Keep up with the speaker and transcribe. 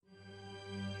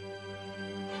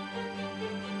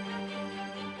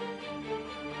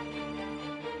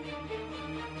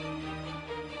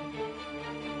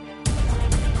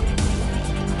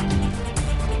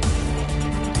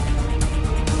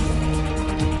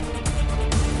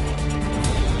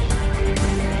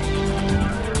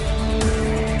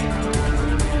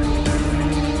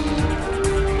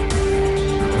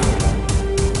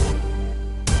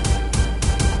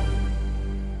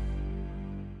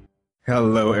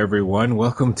everyone.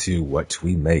 Welcome to What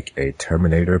We Make, a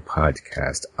Terminator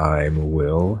podcast. I'm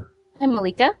Will. I'm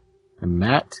Malika. I'm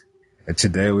Matt. And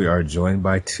today we are joined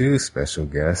by two special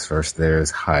guests. First,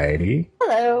 there's Heidi.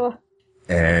 Hello.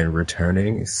 And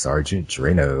returning, Sergeant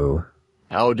Drano.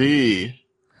 Howdy.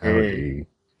 Howdy.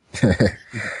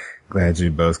 Glad you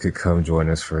both could come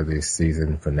join us for the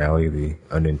season finale, the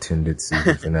unintended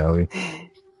season finale.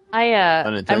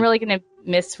 I'm really going to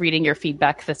miss reading your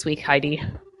feedback this week, Heidi.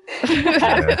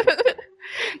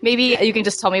 Maybe you can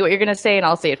just tell me what you're going to say and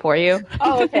I'll say it for you.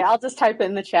 Oh, okay. I'll just type it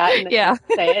in the chat and then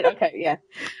say it. Okay, yeah.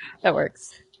 That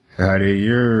works. Heidi,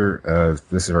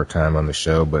 this is our time on the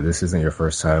show, but this isn't your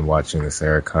first time watching the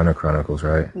Sarah Connor Chronicles,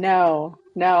 right? No.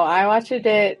 I watched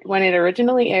it when it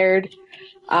originally aired.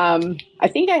 I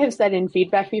think I have said in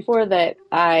feedback before that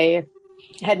I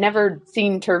had never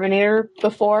seen Terminator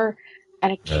before,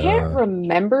 and I can't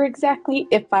remember exactly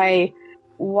if I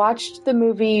watched the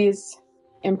movies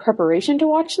in preparation to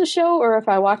watch the show or if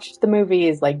I watched the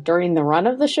movies like during the run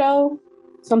of the show,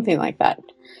 something like that.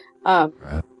 I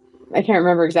can't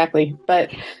remember exactly, but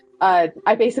I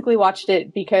basically watched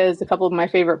it because a couple of my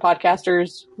favorite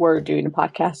podcasters were doing a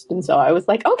podcast, and so I was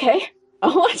like, okay,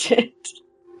 I'll watch it.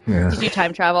 Yeah. Did you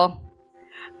time travel?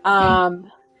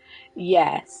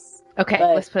 Yes. Okay,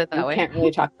 let's put it that way. Can't really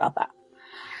talk about that.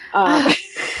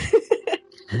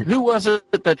 Who was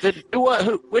it that did?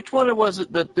 Which one was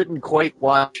it that didn't quite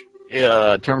watch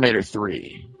Terminator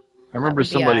 3? I remember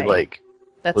somebody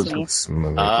That's me.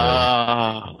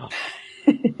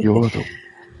 You're the.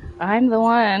 I'm the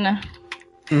one.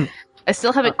 I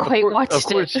still haven't quite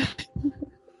watched it.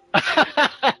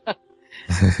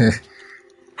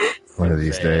 One of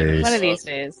these days. One of these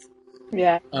days.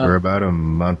 Yeah. We're about a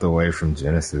month away from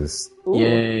Genesis. Ooh.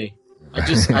 Yay.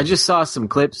 I just saw some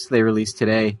clips they released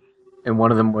today, and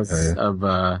one of them was of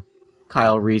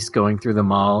Kyle Reese going through the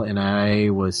mall, and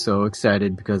I was so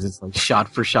excited because it's like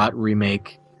shot-for-shot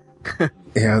remake.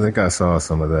 Yeah, I think I saw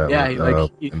some of that. Yeah,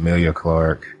 with, Emilia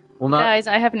Clarke. Well, Guys,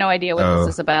 I have no idea what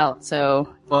this is about,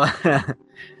 so... Well,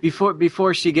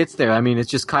 before she gets there, I mean, it's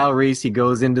just Kyle Reese. He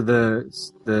goes into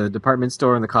the department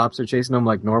store, and the cops are chasing him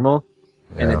like normal,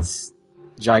 and it's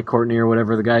Jai Courtney or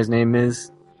whatever the guy's name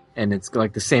is, and it's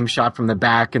like the same shot from the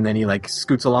back, and then he like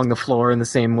scoots along the floor in the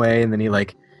same way, and then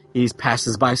he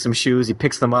passes by some shoes, he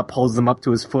picks them up, holds them up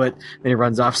to his foot, then he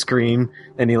runs off screen,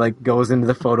 then he like goes into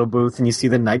the photo booth, and you see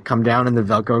the night come down and the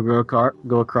Velcro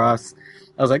go across.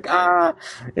 I was like,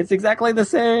 it's exactly the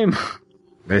same.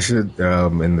 They should,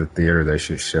 in the theater, they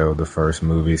should show the first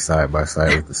movie side by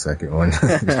side with the second one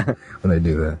when they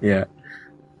do that. Yeah.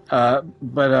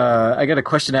 But I got a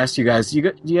question to ask you guys.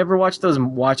 Do you ever watch those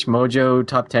Watch Mojo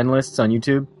top 10 lists on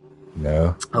YouTube?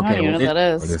 No. I don't even know what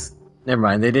that is. Never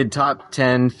mind. They did top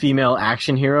 10 female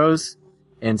action heroes,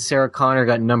 and Sarah Connor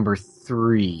got number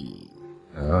 3.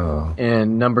 Oh.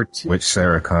 And number 2. Which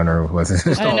Sarah Connor was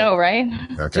it? I know, right?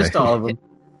 Okay. Just all of them.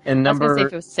 And I was going to say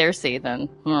if it was Cersei, then.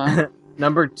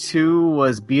 Number 2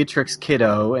 was Beatrix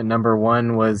Kiddo, and number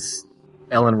 1 was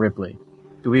Ellen Ripley.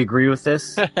 Do we agree with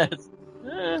this?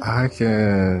 I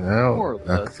can't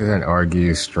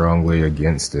argue strongly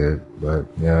against it, but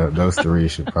yeah, those 3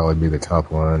 should probably be the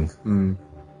top ones.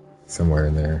 Somewhere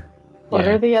in there. What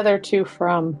are the other 2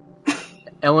 from?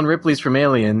 Ellen Ripley's from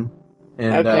Alien,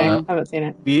 and I haven't seen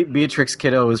it. Beatrix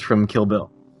Kiddo is from Kill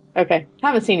Bill. Okay,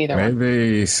 haven't seen either one.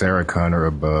 Maybe Sarah Connor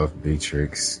above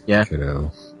Beatrix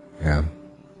Kiddo. Yeah.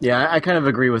 Yeah, I kind of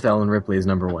agree with Ellen Ripley as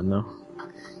number 1, though.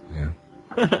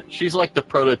 Yeah. She's like the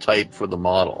prototype for the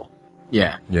model.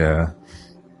 Yeah. Yeah.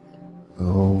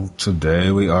 Oh,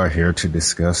 today we are here to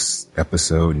discuss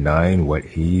episode 9, What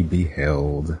He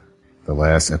Beheld. The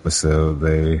last episode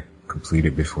they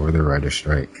completed before the writer's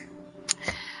strike.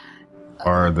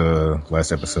 Or the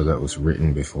last episode that was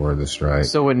written before the strike.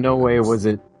 So in no way was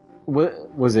it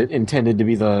intended to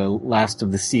be the last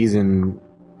of the season,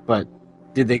 but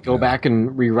did they go back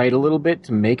and rewrite a little bit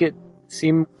to make it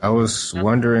seem... I was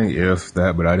wondering if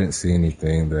that, but I didn't see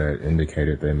anything that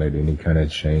indicated they made any kind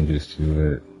of changes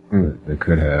to it. But they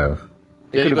could have.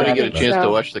 Did anybody get a chance to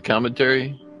watch the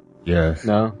commentary? Yes.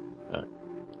 No.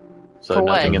 So for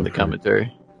nothing what? in the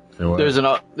commentary. There's an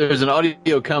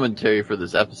audio commentary for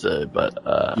this episode, but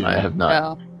I have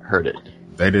not heard it.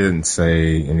 They didn't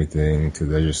say anything.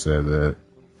 They just said that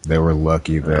they were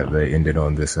lucky that they ended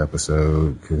on this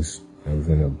episode because it was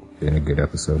in a good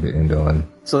episode to end on.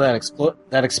 So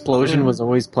that explosion was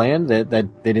always planned. That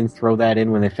they didn't throw that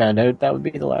in when they found out that would be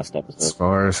the last episode. As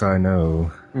far as I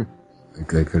know,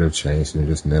 they could have changed and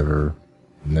just never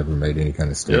made any kind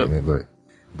of statement. But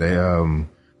they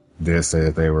did say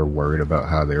that they were worried about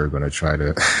how they were going to try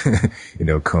to,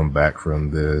 come back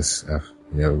from this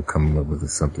come up with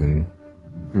something,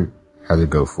 how to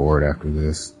go forward after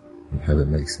this, and have it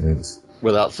make sense.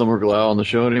 Without Summer Glau on the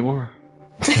show anymore?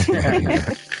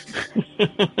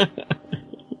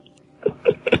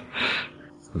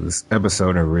 So this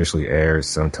episode originally aired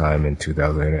sometime in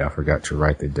 2008. I forgot to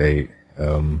write the date.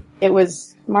 It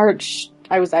was March.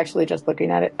 I was actually just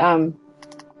looking at it.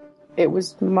 It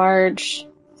was March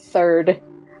 3rd.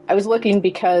 I was looking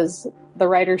because the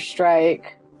writer's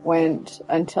strike went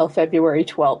until February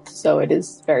 12th, so it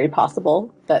is very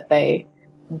possible that they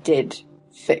did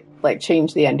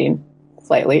change the ending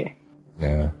slightly.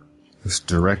 Yeah. It's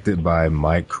directed by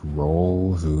Mike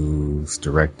Roll, who's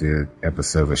directed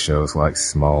episodes of shows like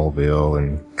Smallville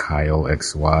and Kyle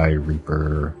XY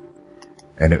Reaper.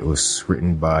 And it was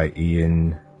written by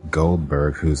Ian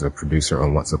Goldberg, who's a producer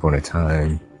on Once Upon a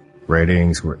Time.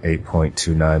 Ratings were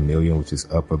 8.29 million, which is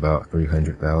up about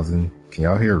 300,000. Can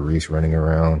y'all hear Reese running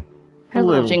around? A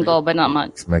little jingle, but not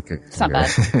much. It's not bad.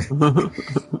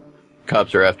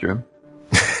 Cops are after him.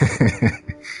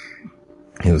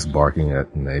 He was barking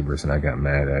at the neighbors, and I got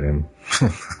mad at him.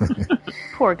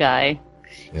 Poor guy.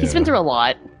 Yeah. He's been through a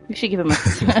lot. We should give him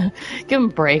a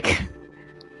break.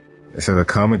 So the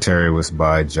commentary was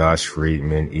by Josh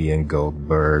Friedman, Ian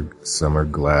Goldberg, Summer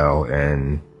Glau,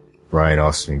 and Brian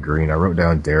Austin Green. I wrote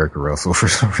down Derek Russell for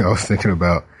some reason. I was thinking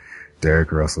about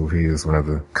Derek Russell. He is one of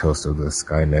the hosts of the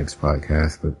Sky Next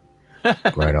podcast,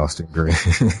 but Brian Austin Green.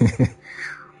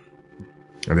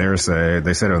 And they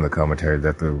said on the commentary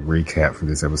that the recap for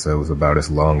this episode was about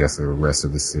as long as the rest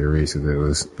of the series. So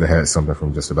they had something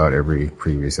from just about every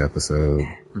previous episode.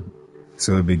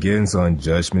 So it begins on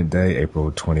Judgment Day,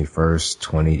 April 21st,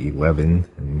 2011.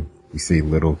 And you see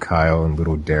little Kyle and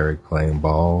little Derek playing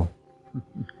ball.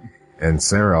 And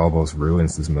Sarah almost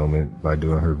ruins this moment by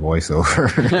doing her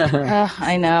voiceover.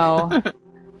 I know.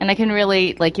 And I can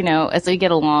really, as we get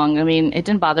along, I mean, it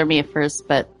didn't bother me at first,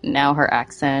 but now her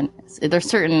accent, there's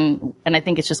certain, and I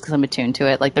think it's just because I'm attuned to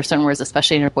it, there's certain words,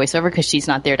 especially in her voiceover, because she's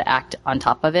not there to act on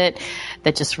top of it,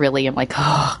 that just really, I'm like,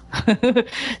 oh,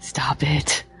 stop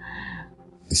it.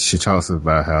 She talks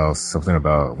about something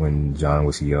about when John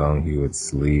was young,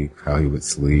 how he would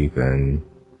sleep, and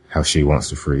how she wants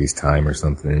to freeze time or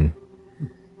something.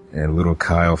 And little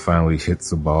Kyle finally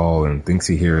hits a ball and thinks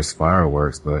he hears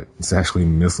fireworks, but it's actually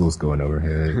missiles going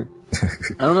overhead.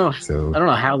 I don't know. I don't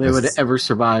know how they would ever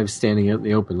survive standing out in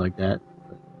the open like that.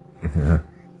 Yeah.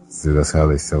 So that's how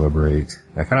they celebrate.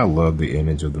 I kind of love the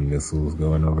image of the missiles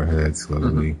going overhead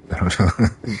slowly. I don't know.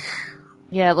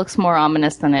 Yeah, it looks more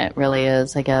ominous than it really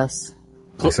is, I guess.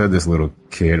 They said this little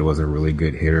kid was a really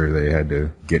good hitter. They had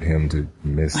to get him to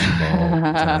miss the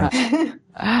ball.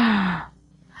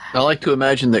 I like to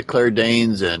imagine that Claire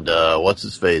Danes and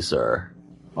what's-his-face are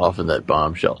off in that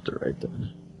bomb shelter right there.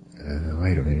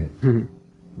 Wait a minute.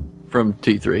 From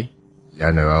T3. Yeah,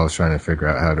 I know. I was trying to figure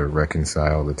out how to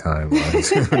reconcile the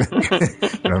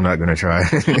timelines. But I'm not going to try.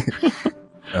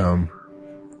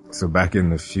 So back in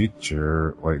the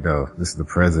future... Wait, no. This is the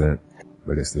present,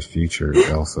 but it's the future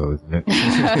also, isn't it?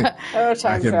 Oh,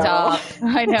 time travel.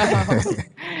 I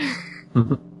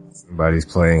know. Somebody's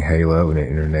playing Halo in an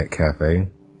internet cafe.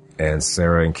 And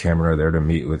Sarah and Cameron are there to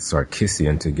meet with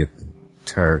Sarkisian to get the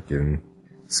Turk, and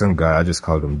some guy, I just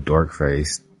called him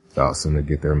Dorkface, thought them to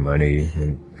get their money,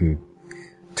 and who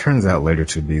turns out later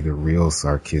to be the real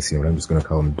Sarkisian, but I'm just going to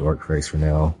call him Dorkface for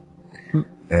now.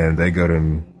 And they go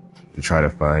to try to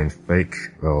find fake,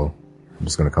 I'm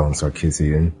just going to call him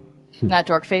Sarkisian. Not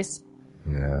Dorkface?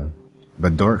 Yeah.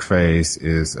 But Dorkface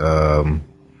is,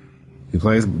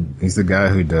 he's the guy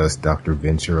who does Dr.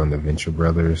 Venture on the Venture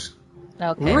Brothers.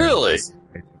 Okay. Really?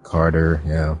 Carter,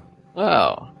 yeah.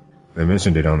 Wow. They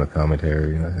mentioned it on the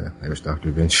commentary. There's Dr.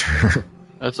 Venture.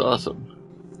 That's awesome.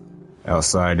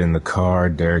 Outside in the car,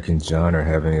 Derek and John are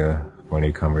having a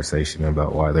funny conversation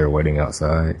about why they're waiting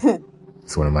outside.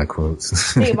 It's one of my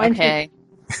quotes. Hey, okay.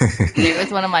 It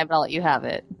was one of mine, but I'll let you have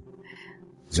it.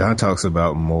 John talks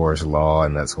about Moore's Law,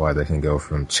 and that's why they can go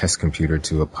from chess computer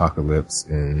to apocalypse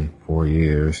in 4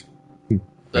 years. Is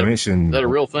that a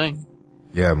real thing?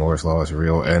 Yeah, Moore's Law is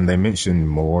real. And they mentioned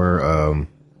Moore,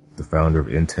 the founder of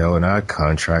Intel, and I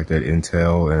contracted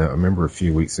Intel. And I remember a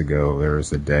few weeks ago, there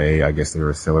was a day, I guess they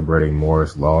were celebrating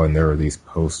Moore's Law, and there were these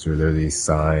posters, there were these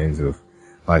signs of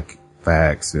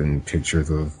facts and pictures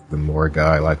of the Moore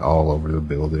guy, all over the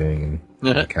building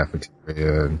and the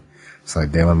cafeteria. And it's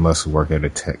damn, I must work at a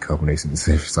tech company since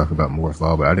they talk about Moore's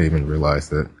Law, but I didn't even realize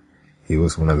that he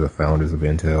was one of the founders of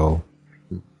Intel.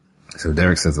 So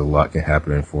Derek says a lot can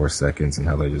happen in 4 seconds and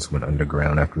how they just went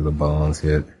underground after the bombs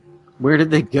hit. Where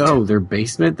did they go? Their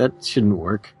basement? That shouldn't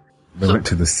work. They went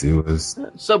to the sewers.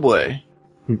 Subway.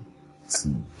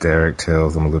 Derek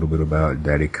tells them a little bit about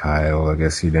Daddy Kyle. I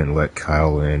guess he didn't let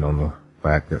Kyle in on the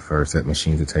fact at first that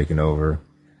machines are taking over.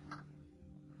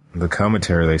 The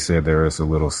commentary, they said there was a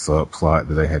little subplot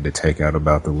that they had to take out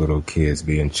about the little kids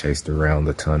being chased around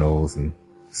the tunnels, and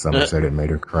Summer said it made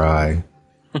her cry.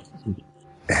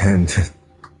 And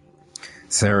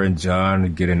Sarah and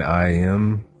John get an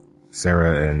IM.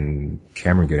 Sarah and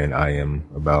Cameron get an IM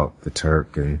about the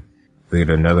Turk, and they get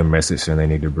another message saying they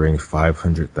need to bring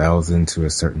 500,000 to a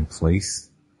certain place.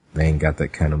 They ain't got that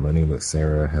kind of money, but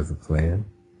Sarah has a plan.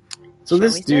 So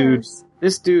this dude,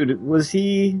 was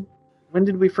he... When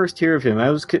did we first hear of him?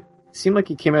 It seemed like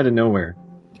he came out of nowhere.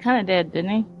 He kind of did, didn't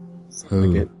he?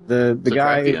 Who? The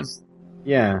guy...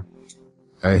 Yeah.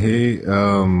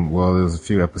 Well, there was a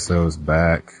few episodes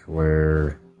back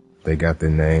where they got the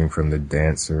name from the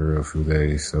dancer of who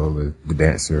they sold the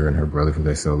dancer and her brother who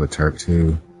they sold the Turk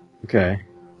to. Okay.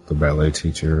 The ballet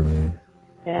teacher. I mean.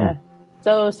 Yeah.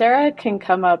 So Sarah can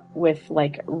come up with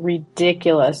like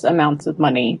ridiculous amounts of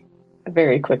money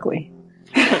very quickly.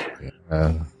 Yeah.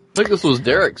 I think this was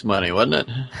Derek's money, wasn't it?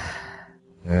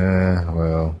 Yeah,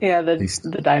 well. Yeah, the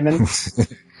diamonds.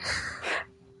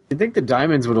 I think the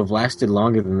diamonds would have lasted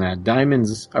longer than that.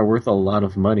 Diamonds are worth a lot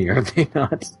of money, are they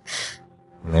not?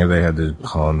 Maybe they had to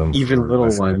pawn them. Even little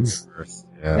ones.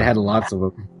 Yeah. They had lots of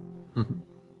them.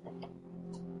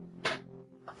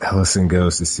 Ellison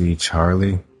goes to see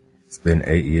Charlie. It's been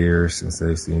 8 years since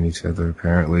they've seen each other,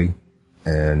 apparently.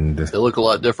 And They look a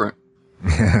lot different.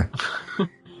 yeah.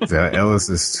 So Ellis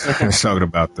is talking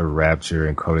about the rapture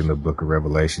and quoting the book of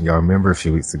Revelation. Y'all remember a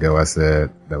few weeks ago I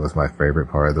said that was my favorite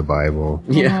part of the Bible?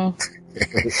 Yeah.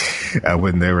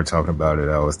 When they were talking about it,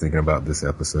 I was thinking about this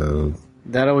episode.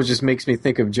 That always just makes me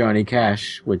think of Johnny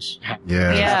Cash, which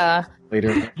Yeah.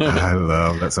 later. I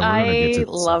love that. So we're gonna get to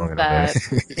the love song in a that.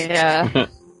 minute. Yeah.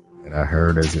 And I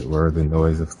heard, as it were, the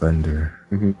noise of thunder.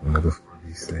 Mhm. One of the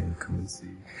 40 saying, "Come and see."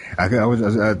 I was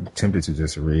tempted to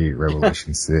just read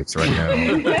Revelation 6 right now.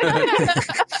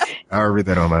 I'll read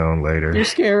that on my own later. You're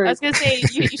scary. I was gonna say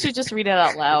you should just read it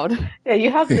out loud. Yeah, you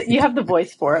have the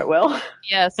voice for it, Will.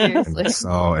 Yeah, And seriously. I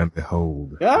saw and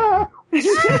behold. Ah!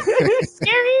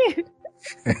 Scary.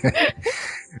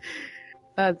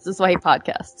 This is why he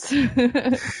podcasts.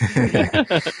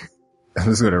 I'm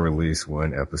just going to release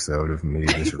one episode of me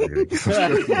just reading. Yeah,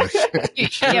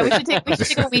 we should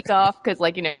take a week off because,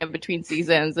 like, in between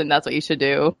seasons, and that's what you should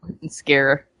do and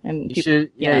scare and You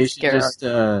should scare just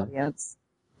our audience.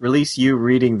 release you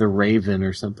reading The Raven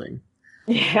or something.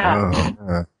 Yeah.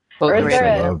 Both Or is the there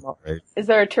Raven a- and Wolverine. Is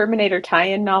there a Terminator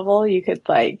tie-in novel? You could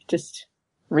like just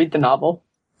read the novel.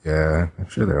 Yeah, I'm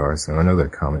sure there are some. I know they're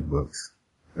comic books.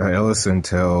 Ellison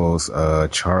tells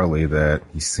Charlie that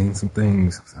he's seen some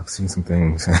things. I've seen some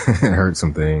things and heard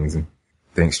some things, and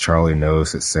thinks Charlie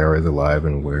knows that Sarah's alive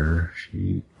and where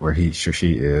she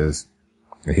is.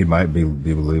 And he might be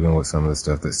believing what some of the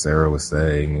stuff that Sarah was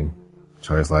saying. And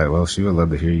Charlie's like, "Well, she would love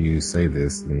to hear you say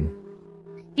this." And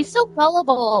He's so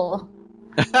gullible.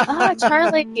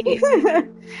 Charlie.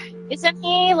 Isn't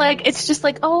he? Like, it's just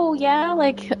like, oh, yeah,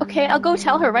 like, okay, I'll go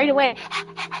tell her right away.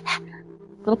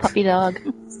 Little puppy dog.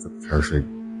 it's the perfect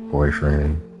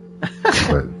boyfriend,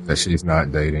 but that she's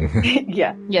not dating.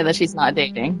 Yeah. Yeah, that she's not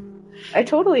dating. I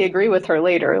totally agree with her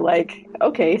later. Like,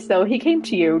 okay, so he came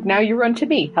to you, now you run to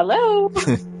me. Hello?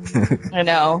 I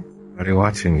know. Are they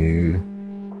watching you?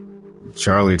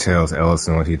 Charlie tells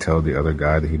Ellison what he told the other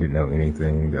guy, that he didn't know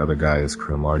anything. The other guy is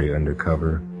Cromartie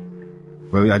undercover.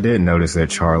 Well, I did notice that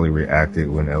Charlie reacted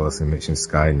when Ellison mentioned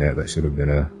Skynet. That should have been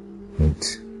a hint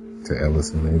to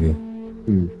Ellison, maybe.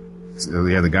 So,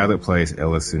 yeah, the guy that plays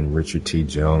Ellison, Richard T.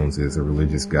 Jones, is a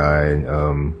religious guy.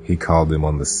 And, he called him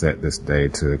on the set this day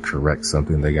to correct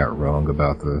something they got wrong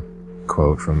about the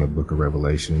quote from the Book of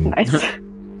Revelation. Nice.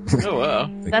 Oh, wow.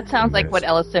 That sounds like what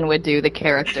Ellison would do, the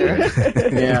character.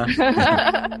 Yeah.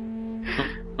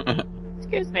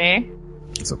 Excuse me.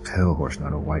 It's a pale horse,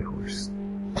 not a white horse.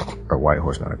 Or a white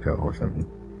horse, not a pale horse. I mean,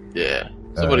 Yeah.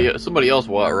 Somebody else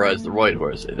rides the white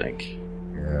horse, I think.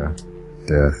 yeah.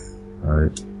 Death.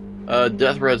 Alright.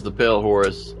 Death rides the pale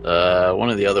horse. One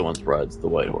of the other ones rides the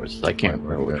white horse. I can't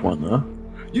remember which one, though.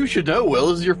 You should know, Will.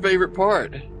 This is your favorite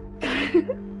part.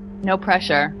 No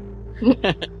pressure.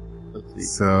 Let's see.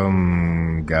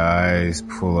 Some guys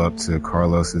pull up to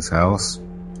Carlos's house,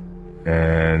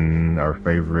 and our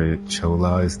favorite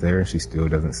Chola is there. She still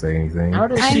doesn't say anything. How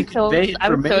does she I'm so convey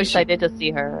information? excited to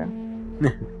see her.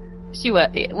 She was.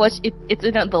 It's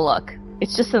in the look.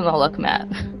 It's just in the look, Matt.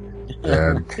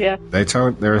 And Yeah. they were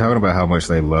talking about how much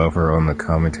they love her on the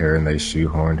commentary, and they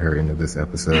shoehorned her into this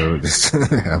episode just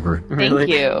to have her. Really?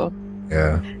 Thank you.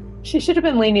 Yeah, She should have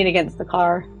been leaning against the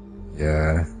car.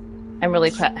 yeah. I'm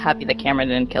really happy that Cameron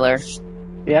didn't kill her.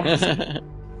 Yeah.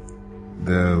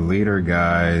 The leader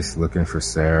guy's looking for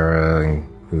Sarah, and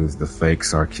who's the fake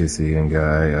Sarkissian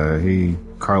guy.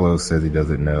 Carlos says he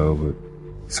doesn't know,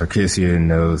 but Sarkissian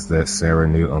knows that Sarah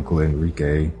knew Uncle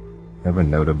Enrique. I have a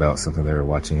note about something they were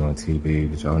watching on TV.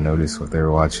 Did y'all notice what they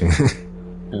were watching?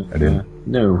 I didn't.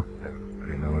 No. I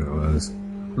didn't know what it was.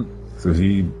 So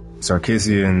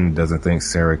Sarkissian doesn't think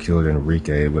Sarah killed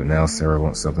Enrique, but now Sarah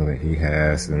wants something that he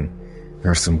has, and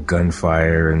there's some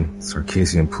gunfire, and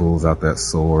Sarkissian pulls out that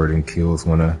sword and kills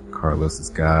one of Carlos's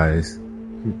guys.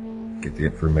 Get the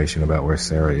information about where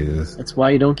Sarah is. That's why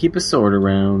you don't keep a sword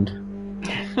around.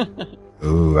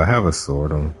 Ooh, I have a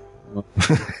sword on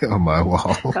my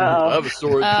wall. I have a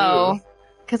sword Oh, too.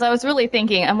 because I was really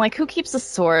thinking, I'm like, who keeps a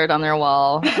sword on their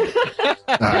wall?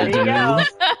 There you go.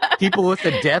 People with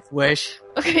the death wish.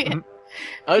 Okay.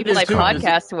 I People do I too.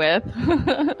 podcast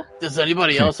with. Does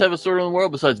anybody else have a sword in the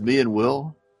world besides me and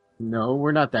Will? No,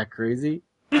 we're not that crazy.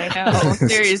 I know,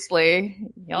 seriously.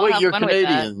 Y'all Wait, have you're fun with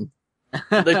that. Canadian.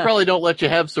 They probably don't let you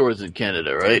have swords in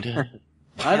Canada, right?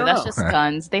 I don't That's know. just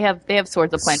guns. They have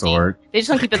swords aplenty. Sword. They just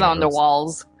don't keep it on their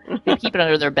walls. They keep it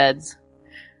under their beds.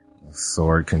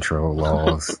 Sword control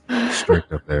laws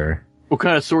strict up there. What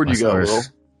kind of sword you got, Will?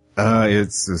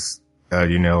 It's this,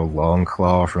 Long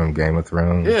Claw from Game of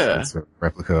Thrones. Yeah. It's a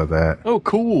replica of that. Oh,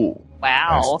 cool.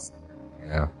 Wow.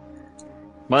 Yeah.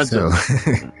 Mine's So,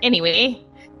 Anyway,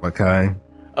 what kind?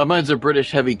 mine's a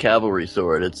British heavy cavalry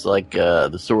sword. It's like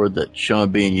the sword that Sean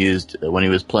Bean used when he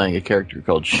was playing a character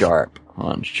called Sharp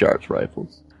on Sharp's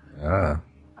rifles. Ah.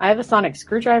 I have a sonic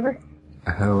screwdriver.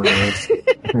 Oh, I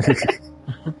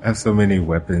have so many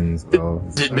weapons.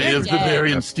 It made of You're dead.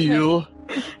 Bavarian steel.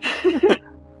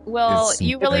 well, It's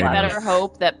you really bad. better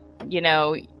hope that,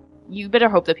 you better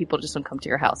hope that people just don't come to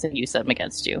your house and use them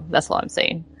against you. That's all I'm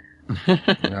saying.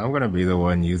 I'm gonna be the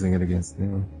one using it against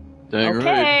them. Dang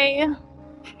right. Okay.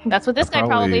 That's what this guy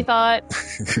probably thought.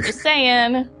 Just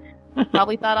saying.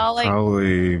 Probably thought all like,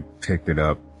 Probably picked it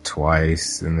up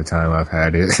twice in the time I've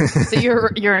had it. so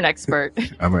you're an expert.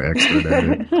 I'm an expert at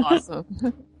it. Awesome.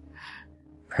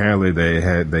 Apparently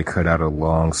they cut out a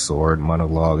long sword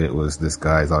monologue. It was this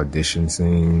guy's audition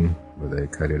scene where they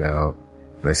cut it out.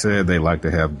 They said they like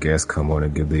to have guests come on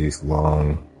and give these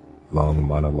long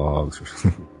monologues.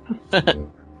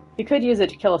 You could use it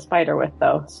to kill a spider with,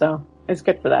 though, so it's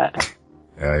good for that.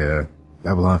 Yeah.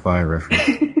 Babylon 5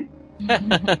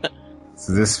 reference.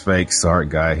 So this fake Sark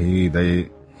guy, he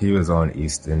was on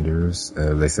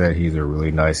EastEnders. They said he's a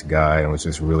really nice guy and was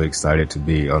just really excited to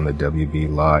be on the WB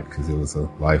lot because it was a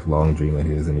lifelong dream of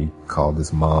his, and he called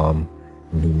his mom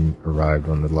when he arrived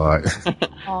on the lot.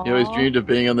 He always dreamed of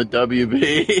being on the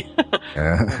WB.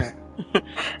 Yeah.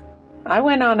 I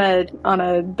went on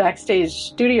a backstage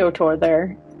studio tour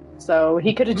there, so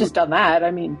he could have just done that. I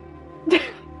mean,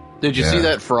 Did you see Yeah.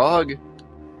 that frog?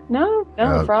 no,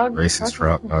 frog. Racist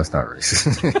frog. No, it's not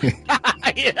racist.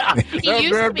 Yeah. He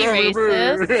used to be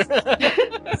racist.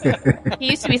 He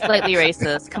used to be slightly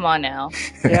racist. Come on now.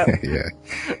 Yep. Yeah.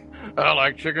 I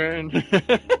like chicken.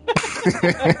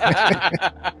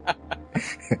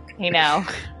 Hey now.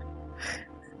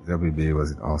 WB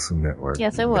was an awesome network.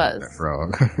 Yes, it was. That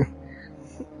frog.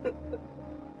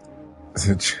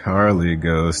 So Charlie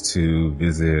goes to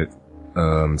visit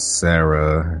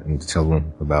Sarah and tell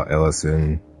them about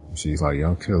Ellison. She's like,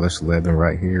 "Y'all kill, let's let them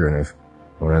right here, and if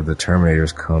one of the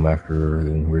Terminators come after her,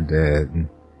 then we're dead." And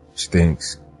she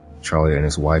thinks Charlie and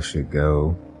his wife should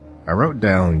go. I wrote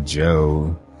down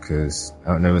Joe because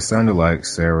I don't know, it sounded like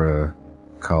Sarah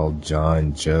called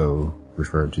John Joe,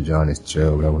 referred to John as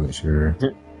Joe, but I wasn't sure.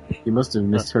 You must have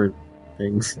misheard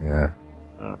things. Yeah.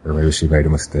 Or maybe she made a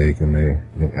mistake and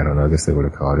I don't know, I guess they would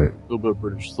have caught it. A little bit of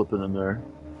British slipping in there.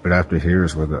 But after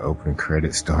here's where the opening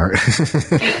credits start.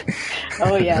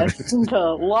 Oh yes,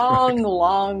 the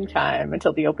long time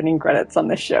until the opening credits on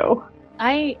this show.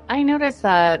 I noticed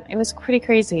that. It was pretty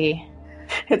crazy.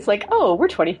 It's like, oh, we're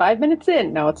 25 minutes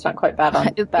in. No, it's not quite bad on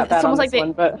It's that bad on almost like this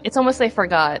one, but It's almost they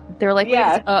forgot. They were like,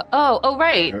 Yeah.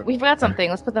 right. We forgot something.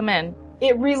 Let's put them in.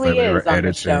 it really They were is on the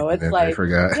editing show. and It's then like, they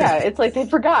forgot. yeah, it's like they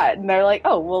forgot, and they're like,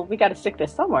 oh, well, we got to stick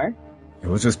this somewhere.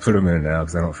 We'll just put them in now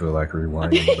because I don't feel like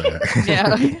rewinding back.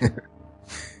 Yeah.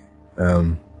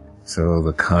 So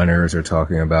the Connors are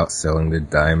talking about selling the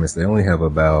diamonds. They only have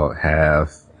about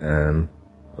half of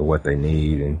what they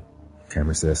need, and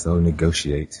Cameron says, so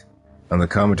negotiate. On the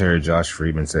commentary, Josh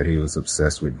Friedman said he was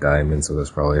obsessed with diamonds, so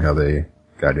that's probably how they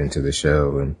got into the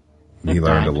show, and he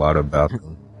learned a lot about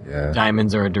them. Yeah.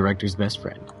 Diamonds are a director's best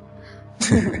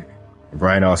friend.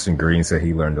 Brian Austin Green said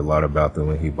he learned a lot about them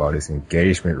when he bought his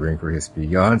engagement ring for his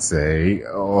fiance.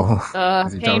 Oh,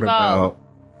 is he talking painful. about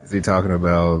Is he talking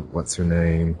about what's her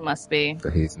name Must be.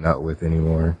 that he's not with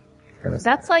anymore? Kind of.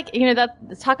 That's like,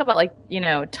 talk about like,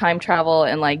 time travel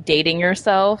and like dating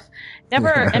yourself.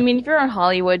 Never, I mean, if you're in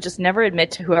Hollywood, just never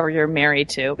admit to whoever you're married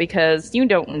to because you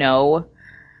don't know.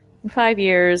 In 5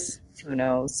 years, who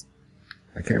knows?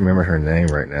 I can't remember her name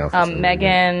right now.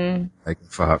 Megan. Megan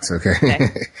Fox, okay.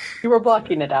 You were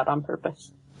blocking it out on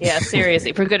purpose. Yeah,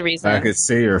 seriously, for good reason. I could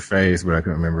see her face, but I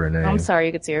couldn't remember her name. I'm sorry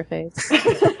you could see her face.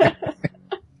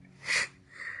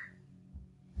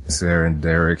 Sarah and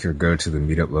Derek go to the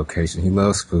meetup location. He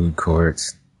loves food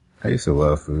courts. I used to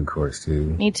love food courts too.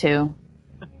 Me too.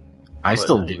 I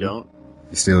still You do. don't.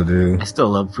 You still do? I still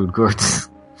love food courts.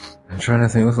 I'm trying to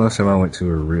think. When's the last time I went to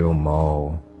a real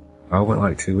mall? I went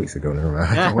like 2 weeks ago. Never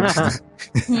mind. I went to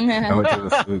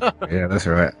the food. Yeah, that's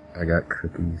right. I got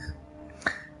cookies.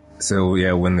 So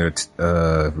yeah, when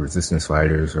the resistance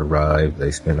fighters arrive,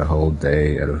 they spend a whole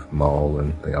day at a mall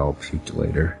and they all puked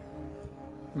later.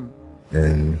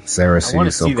 And Sarah I want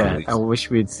to sees see that. police. I wish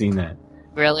we had seen that.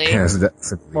 Really? Yes,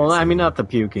 that's Well, I mean, not the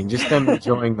puking, just them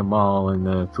enjoying the mall and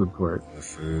the food court. the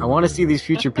food. I want to see these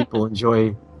future people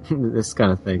enjoy this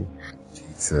kind of thing.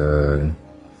 So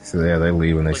yeah, they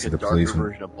leave when they Like see a the darker police.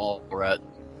 version of Mallrat.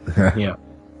 Yeah.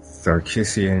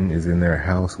 Sarkisian is in their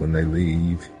house when they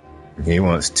leave. He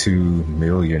wants $2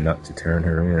 million not to turn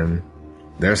her in.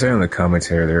 They're saying in the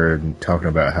commentary, they're talking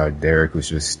about how Derek was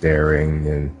just staring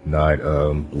and not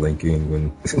blinking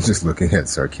when just looking at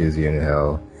Sarkisian, and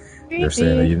how they're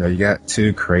saying that, you got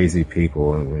two crazy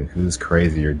people, and who's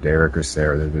crazier, Derek or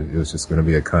Sarah? It was just going to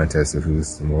be a contest of who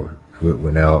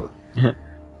went out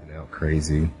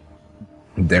crazy.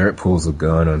 Derek pulls a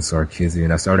gun on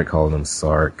Sarkisian. I started calling him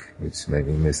Sark, which made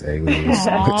me miss Alias.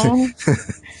 Aw.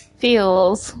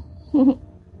 Feels.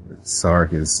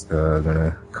 Sark is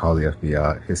gonna call the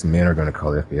FBI. His men are gonna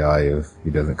call the FBI if he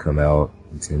doesn't come out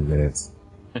in 10 minutes.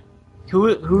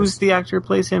 Who's the actor who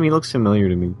plays him? He looks familiar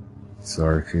to me.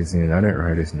 Sark is in. I didn't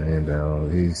write his name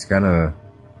down. He's kind of.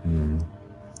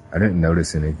 I didn't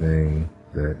notice anything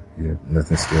that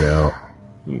nothing stood out.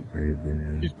 Where he'd been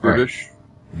in. He's British.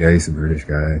 Yeah, he's a British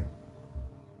guy.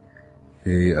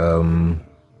 He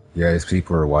his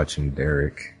people are watching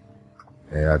Derek.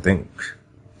 Yeah, I think.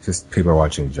 Just people are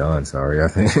watching John, sorry. I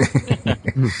think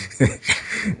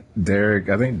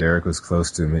Derek was close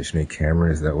to mentioning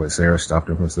Cameron. Is that what Sarah stopped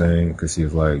him from saying? Because she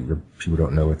was like, people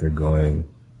don't know what they're getting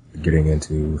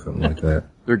into, something like that.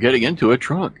 They're getting into a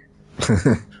trunk.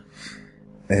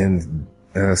 And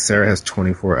Sarah has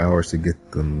 24 hours to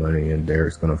get the money, and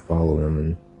Derek's going to follow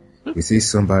him. And we see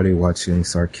somebody watching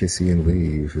Sarkisian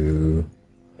leave, who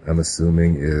I'm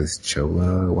assuming is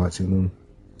Chola watching them.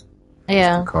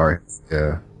 Yeah. The car,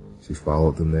 yeah. She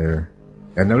followed them there.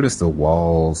 I noticed the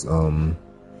walls in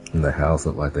the house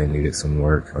looked like they needed some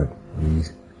work, like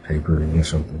papering or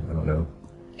something. I don't know.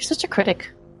 You're such a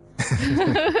critic.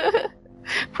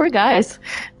 Poor guys.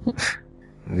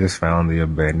 I just found the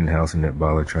abandoned house in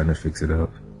Netballer trying to fix it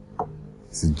up.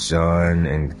 So John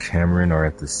and Cameron are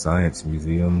at the Science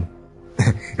Museum.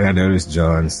 And I noticed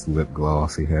John's lip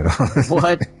gloss he had on.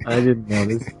 What? I didn't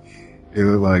notice. It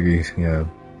looked like yeah.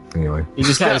 Anyway. He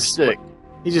just had Chapstick.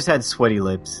 He just had sweaty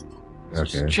lips.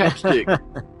 Okay. Chapstick.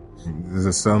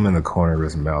 There's some in the corner of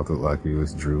his mouth that looked like he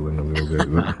was drooling a little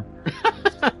bit.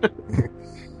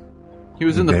 He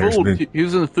was in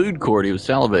the food court. He was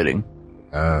salivating.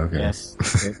 Okay. Yes.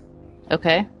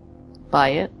 Okay. Buy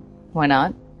it. Why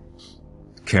not?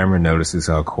 Cameron notices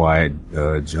how quiet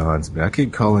John's been. I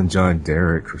keep calling John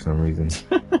Derek for some reason.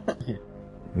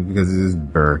 Because it's his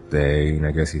birthday, and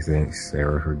I guess he thinks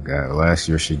Sarah forgot. Last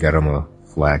year she got him a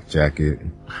flak jacket.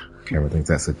 Cameron thinks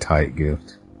that's a tight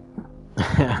gift.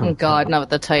 Oh God, not with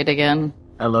the tight again.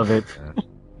 I love it.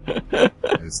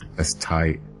 That's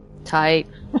tight. Tight.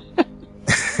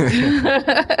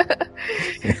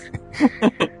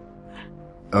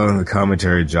 In the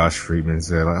commentary, Josh Friedman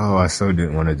said, I so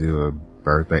didn't want to do a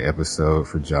birthday episode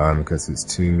for John because it's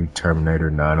too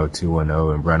Terminator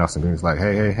 90210, and Brian Austin Green was like,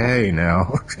 hey,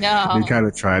 now. No. He kind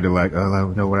of tried to I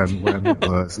know what I meant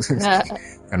was.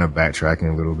 Kind of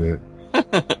backtracking a little bit.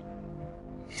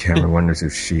 Cameron wonders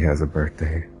if she has a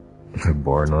birthday.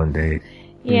 Born on date.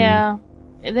 Yeah.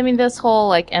 I mean, this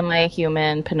whole, am I a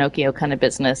human, Pinocchio kind of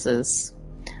business is,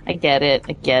 I get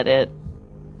it.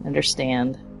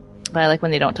 Understand. But I like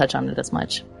when they don't touch on it as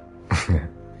much.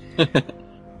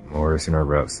 Morris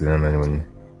interrupts them, and when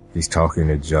he's talking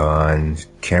to John,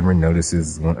 Cameron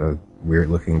notices a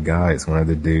weird-looking guy. It's one of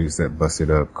the dudes that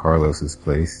busted up Carlos's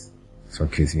place,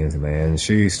 Sarkisian's man.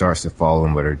 She starts to follow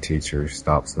him, but her teacher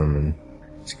stops them, and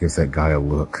she gives that guy a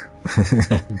look.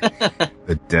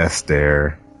 The death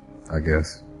stare, I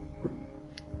guess.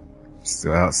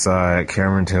 So outside,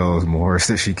 Cameron tells Morris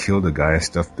that she killed a guy and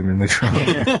stuffed him in the trunk.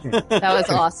 That was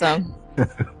awesome.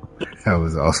 That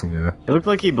was awesome, yeah. It looked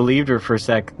like he believed her for a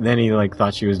sec, then he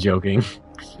thought she was joking.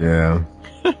 Yeah.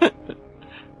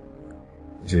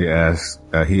 He asked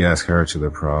her to the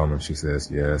prom, and she says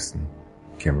yes. And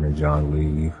Cameron and John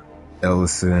leave.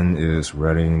 Ellison is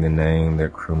writing the name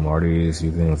that Cromartie is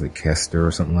using. Was it Kester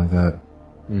or something like that?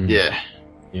 Yeah.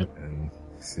 Yep. And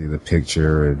see the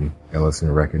picture, and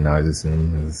Ellison recognizes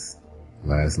him as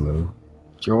Laszlo.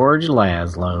 George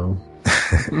Laszlo.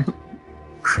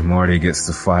 Cromartie gets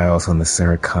the files on the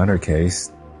Sarah Connor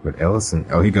case, but Ellison...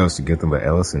 Oh, he goes to get them, but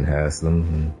Ellison has them,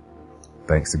 and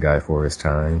thanks the guy for his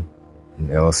time. And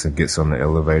Ellison gets on the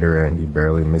elevator, and he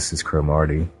barely misses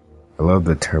Cromartie. I love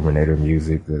the Terminator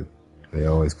music that they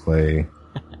always play.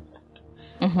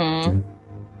 Mm-hmm.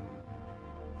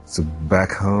 So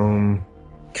back home,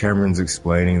 Cameron's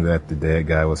explaining that the dead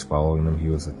guy was following them. He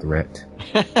was a threat.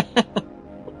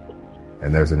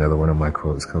 And there's another one of my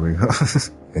quotes coming up.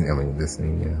 This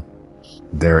thing, yeah.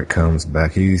 Derek comes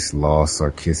back. He's lost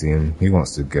Sarkisian. He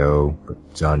wants to go,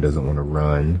 but John doesn't want to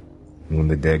run. And when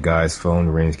the dead guy's phone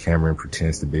rings, Cameron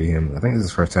pretends to be him. I think this is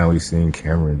the first time we've seen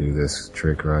Cameron do this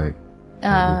trick, right?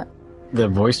 The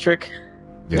voice trick?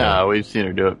 Yeah. No, we've seen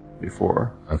her do it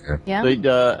before. Okay. Yeah. They,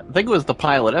 I think it was the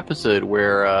pilot episode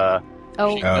where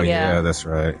Oh, yeah, that's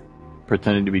right.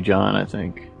 pretending to be John, I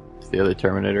think. It's the other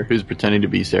Terminator who's pretending to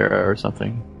be Sarah or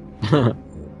something. Yeah,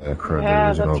 The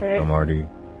that's original right. Cromartie.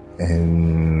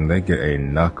 And they get a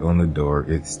knock on the door.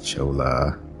 It's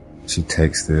Chola. She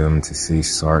takes them to see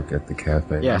Sark at the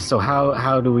cafe. Yeah, so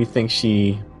how do we think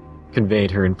she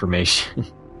conveyed her information?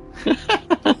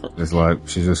 It's like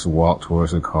she just walked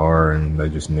towards the car and they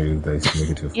just knew they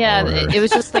needed to follow Yeah, her. it was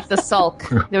just like the sulk.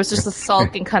 There was just a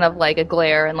sulk and kind of like a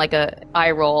glare and like a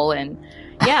eye roll, and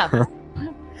yeah. I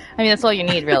mean, that's all you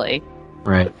need, really.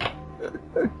 Right.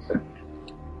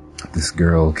 This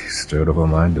girl straight up on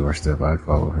my doorstep. I'd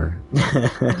follow her.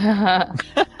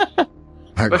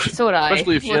 So would I.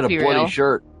 Especially if she had a Let's be bloody real.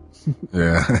 shirt.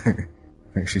 Yeah.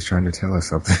 I think she's trying to tell us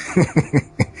something.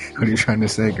 What are you trying to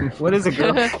say, girl? What is it,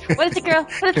 girl? What is it, girl?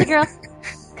 What is it, girl?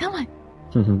 Come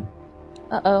on.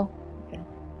 Uh-oh.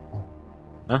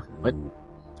 Huh? What?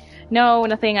 No,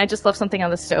 nothing. I just left something on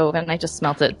the stove and I just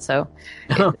smelt it, so.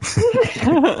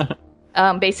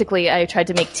 Basically, I tried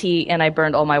to make tea and I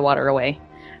burned all my water away.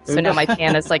 So now my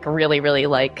pan is like really, really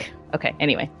like... Okay,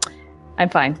 anyway. I'm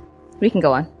fine. We can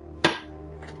go on.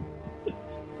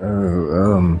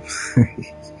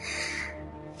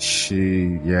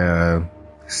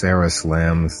 Sarah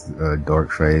slams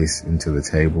Darkface into the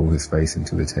table, his face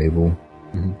into the table.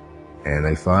 Mhm. And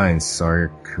they find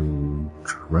Sark, who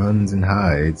runs and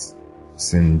hides,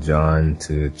 send John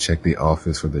to check the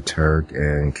office for the Turk,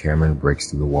 and Cameron breaks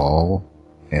through the wall.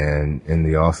 And in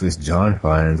the office, John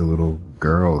finds a little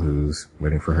girl who's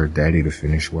waiting for her daddy to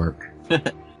finish work.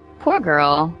 Poor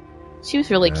girl. She was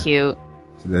really Yeah. cute.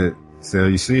 So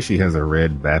you see she has a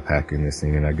red backpack in this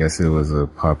scene, and I guess it was a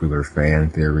popular fan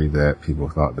theory that people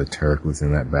thought the Turk was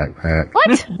in that backpack.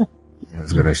 What? It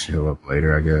was going to show up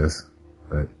later, I guess.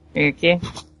 But Okay.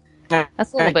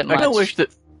 That's a little bit I kind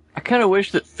of much.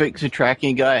 wish that Fix a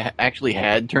Tracking guy actually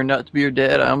had turned out to be your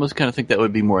dad. I almost kind of think that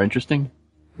would be more interesting.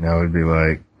 now it'd be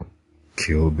like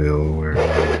Kill Bill, where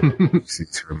she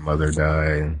sees her mother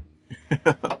die, and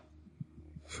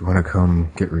if you want to come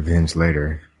get revenge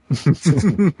later.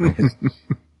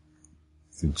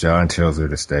 So John tells her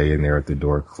to stay in there with the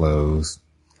door closed,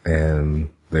 and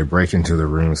they break into the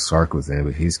room Sark was in,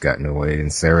 but he's gotten away,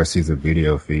 and Sarah sees a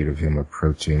video feed of him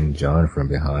approaching John from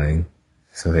behind.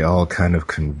 So they all kind of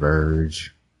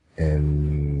converge,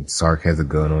 and Sark has a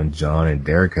gun on John, and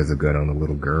Derek has a gun on the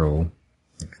little girl.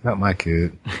 Not my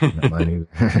kid. Not mine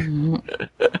either.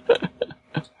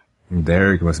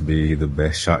 Derek must be the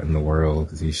best shot in the world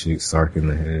because he shoots Sark in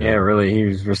the head. Yeah, really, he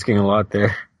was risking a lot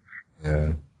there.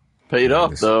 Yeah. Paid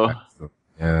off, though.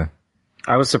 Yeah.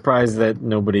 I was surprised that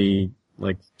nobody,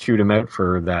 chewed him out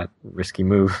for that risky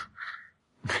move.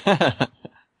 It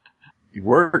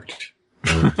worked.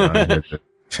 John had to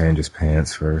change his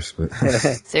pants first, but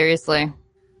Seriously.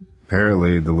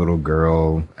 apparently the little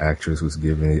girl actress was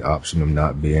given the option of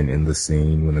not being in the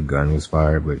scene when the gun was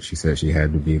fired, but she said she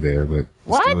had to be there, but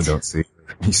What?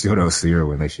 you still don't see her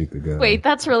when they shoot the gun. Wait,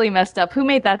 that's really messed up. Who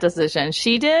made that decision?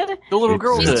 She did? The little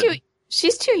girl did.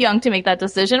 She's too young to make that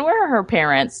decision. Where are her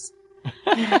parents?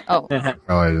 Oh,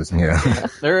 Oh, yeah.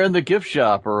 They're in the gift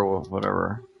shop or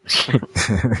whatever.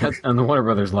 That's on the Warner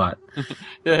Brothers lot.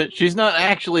 Yeah, she's not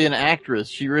actually an actress.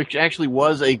 She actually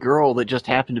was a girl that just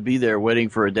happened to be there waiting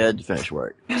for a dad to finish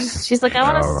work. She's like, I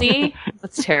want to Oh. see.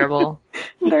 That's terrible.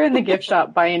 They're in the gift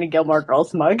shop buying a Gilmore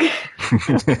Girls mug.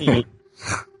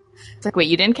 It's like, wait,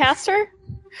 you didn't cast her?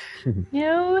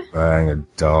 No. Buying a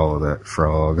doll of that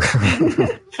frog.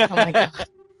 Oh my god.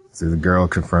 So the girl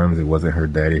confirms it wasn't her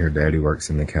daddy. Her daddy works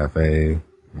in the cafe.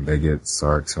 They get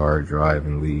Sark's hard drive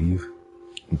and leave.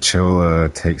 And Chola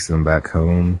takes them back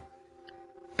home.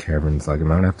 Cameron's like, I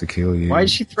might have to kill you. Why did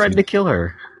she threaten to kill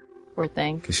her? Poor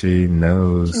thing. Because she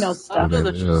knows. She knows I don't stuff.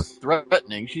 know that she's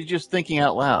threatening. She's just thinking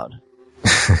out loud.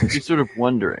 She's sort of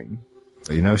wondering.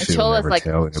 But you know she'll Chola's never like,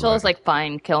 tell anybody. Chola's like,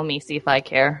 fine, kill me, see if I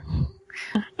care.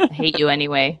 I hate you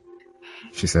anyway.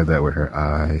 She said that with her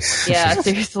eyes. Yeah,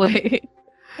 seriously.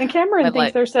 And Cameron But, thinks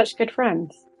like- they're such good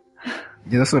friends.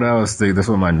 Yeah, that's what I was thinking. That's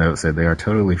what my note said. They are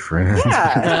totally friends.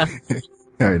 Yeah.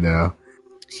 Right now.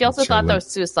 She also thought Chola. the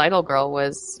suicidal girl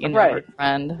was, you know, Right. her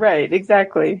friend. Right,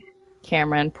 exactly.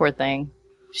 Cameron, poor thing.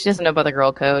 She doesn't know about the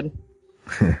girl code.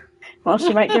 Well,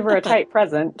 she might give her a tight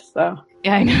present, so.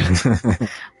 Yeah, I know.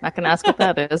 Not gonna ask what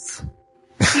that is.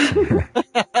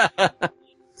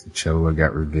 So Chola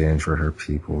got revenge for her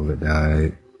people that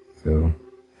died. So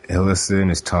Ellison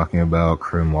is talking about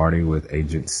Cromartie with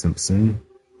Agent Simpson.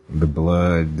 The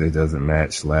blood that doesn't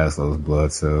match Laszlo's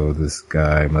blood, so this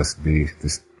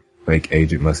fake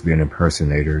agent must be an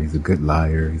impersonator. He's a good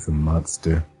liar. He's a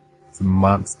monster. He's a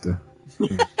monster.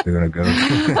 They're gonna go.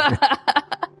 I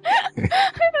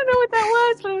don't know what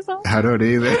that was, but it was all. I don't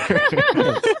either.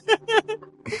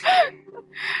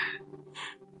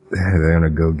 They're gonna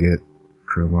go get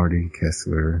Cromartie,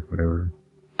 Kessler, whatever.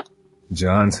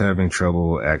 John's having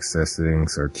trouble accessing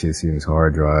Sarkissian's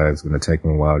hard drive. It's gonna take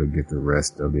him a while to get the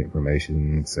rest of the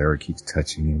information. Sarah keeps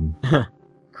touching him.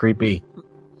 Creepy.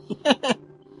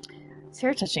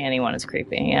 Sarah touching anyone is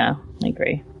creepy. Yeah, I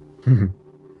agree.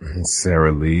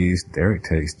 Sarah leaves. Derek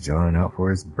takes John out for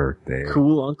his birthday.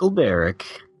 Cool Uncle Derek.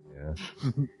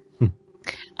 Yeah.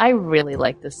 I really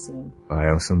like this scene. Buy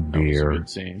him some That was a beer. good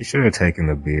scene. You should have taken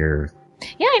the beer.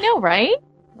 Yeah, I know, right?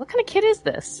 What kind of kid is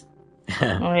this?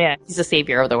 Oh yeah, he's the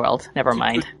savior of the world. Never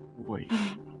mind. Wait.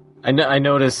 I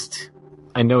noticed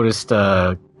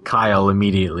Kyle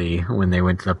immediately when they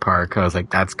went to the park. I was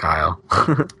like, that's Kyle.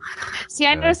 See,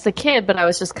 I noticed the kid, but I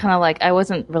was just kind of like, I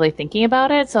wasn't really thinking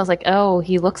about it. So I was like, oh,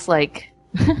 he looks like,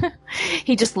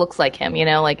 he just looks like him, you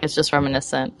know, like it's just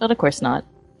reminiscent. But of course not.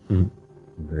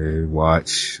 They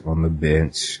watch on the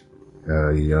bench,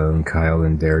 young Kyle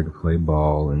and Derek play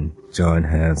ball, and John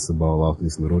hands the ball off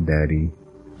his little daddy.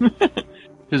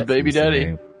 His baby His daddy.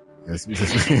 name. That's I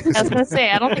was gonna say,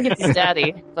 I don't think it's his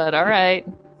daddy, but all right.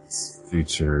 his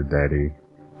future daddy.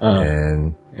 Oh,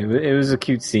 And it was a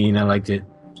cute scene. I liked it.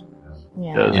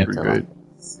 Yeah, That was I pretty feel great.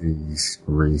 sees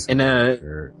Reese. And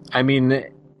I mean,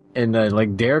 and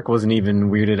like Derek wasn't even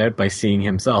weirded out by seeing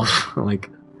himself. Like,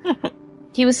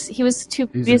 he was too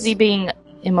He's busy just- being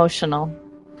emotional.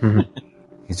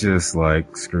 He just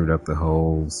like screwed up the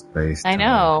whole space. I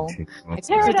know. Like,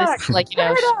 Paradox! just, like, you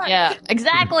know, Paradox! yeah,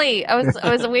 exactly. I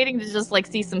was waiting to just like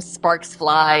see some sparks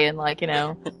fly and like, you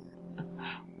know,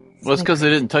 Well, it's because they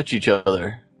didn't touch each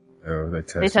other. Oh, they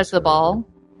touched the ball.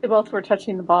 They both were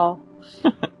touching the ball.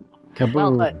 kaboom.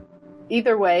 Well, But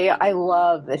either way, I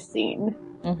love this scene.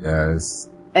 Yes.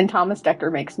 And Thomas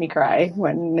Dekker makes me cry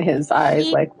when his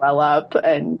eyes like well up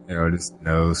and His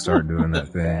nose start doing that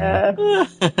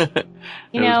thing.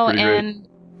 You know, and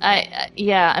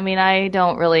I mean, I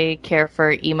don't really care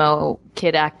for emo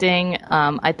kid acting.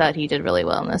 I thought he did really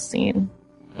well in this scene.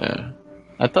 Yeah.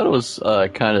 I thought it was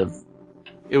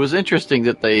it was interesting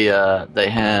that they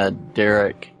had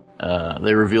Derek.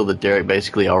 They revealed that Derek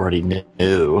basically already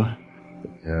knew.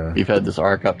 Yeah. You've had this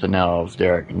arc up to now of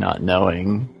Derek not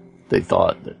knowing. They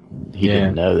thought that he Yeah.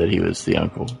 didn't know that he was the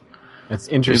uncle. That's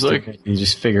interesting. He's He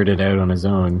just figured it out on his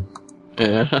own.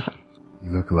 Yeah.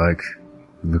 You look like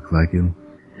him.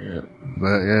 Yeah.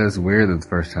 But yeah, it's weird that the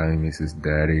first time he meets his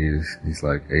daddy, he's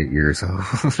like 8 years old.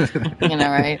 You know,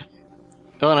 right?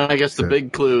 Oh, and I guess the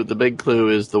big clue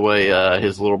is the way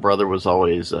his little brother was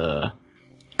always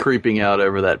creeping out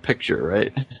over that picture,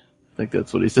 right? I think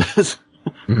that's what he says.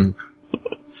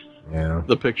 Yeah.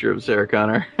 The picture of Sarah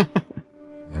Connor.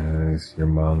 Yes, your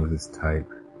mom was his type.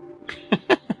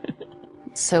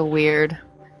 So weird.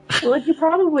 well, he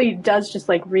probably does just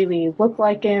like really look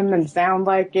like him and sound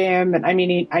like him. And I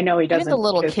mean, I know he Even doesn't. the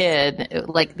little because- kid,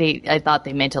 like I thought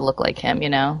they made to look like him. You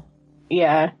know?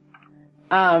 Yeah.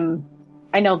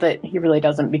 I know that he really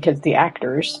doesn't because the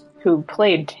actors who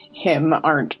played him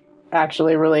aren't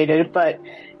actually related, but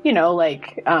you know,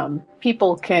 like,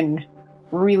 people can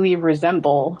really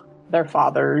resemble their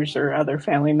fathers or other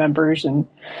family members,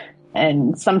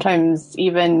 and sometimes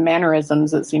even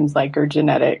mannerisms, it seems like, are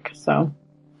genetic. So,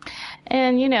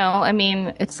 and I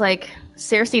mean, it's like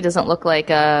Cersei doesn't look like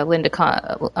or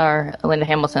Linda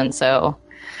Hamilton, so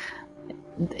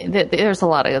there's a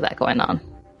lot of that going on.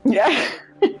 yeah.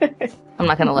 I'm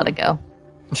not going to let it go.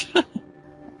 All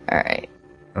right.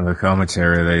 On the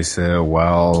commentary, they said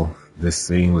while this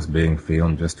scene was being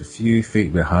filmed just a few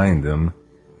feet behind them,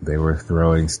 they were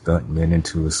throwing stuntmen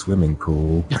into a swimming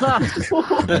pool.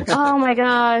 Oh my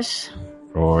gosh.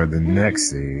 For the next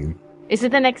scene. Is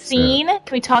it the next scene?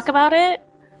 Can we talk about it?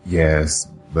 Yes,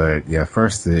 but yeah,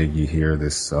 first thing you hear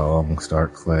this song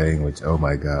start playing, which, oh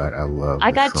my god, I love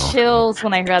I got song. chills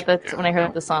when I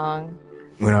heard the song.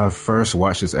 When I first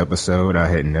watched this episode, I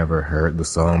had never heard the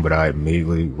song, but I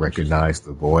immediately recognized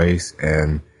the voice,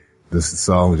 and this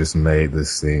song just made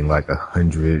this scene like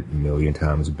 100 million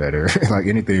times better. Like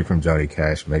anything from Johnny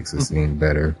Cash makes the scene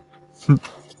better.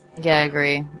 Yeah, I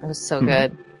agree. It was so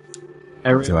good.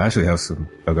 So I actually have some...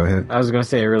 Oh, go ahead. I was going to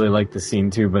say I really liked the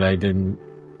scene too, but I didn't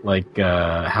like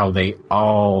how they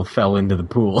all fell into the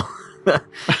pool.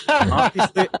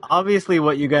 Obviously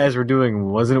what you guys were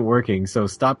doing wasn't working, so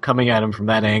stop coming at him from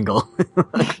that angle.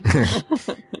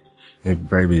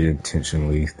 It maybe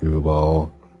intentionally threw the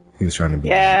ball. He was trying to be...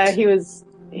 Yeah, he was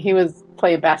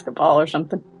playing basketball or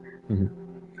something. Mm-hmm.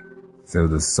 So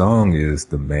the song is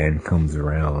The Man Comes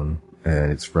Around,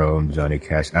 and it's from Johnny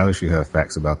Cash. I actually have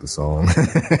facts about the song.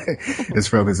 It's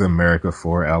from his America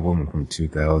 4 album from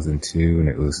 2002, and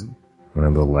it was one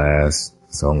of the last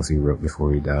songs he wrote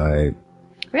before he died.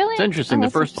 Really? It's interesting. Oh, The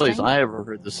that's first place interesting. I ever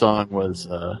heard the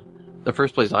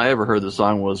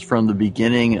song was from the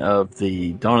beginning of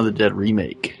the Dawn of the Dead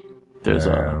remake. There's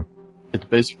Yeah. it's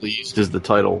basically used as the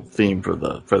title theme for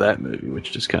that movie,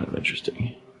 which is kind of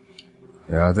interesting.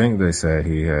 Yeah, I think they said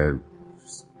he had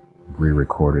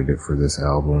re-recorded it for this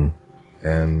album,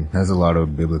 and has a lot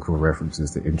of biblical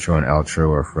references. The intro and outro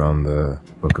are from the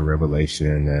Book of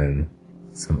Revelation and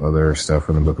some other stuff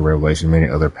from the Book of Revelation, many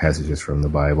other passages from the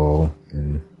Bible,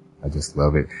 and I just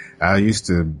love it. I used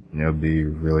to, be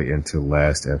really into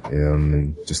Last FM,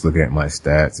 and just looking at my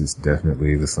stats, it's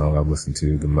definitely the song I've listened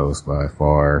to the most by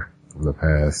far over the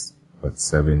past,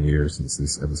 7 years since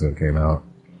this episode came out.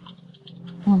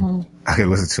 Mm-hmm. I could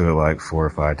listen to it like 4 or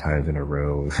 5 times in a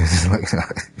row. Like,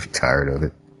 I'm tired of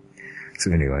it.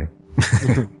 So anyway,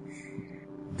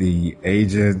 the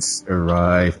agents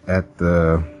arrive at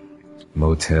the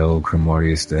motel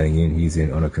Cromartie is staying in. He's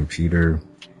in on a computer,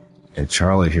 and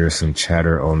Charlie hears some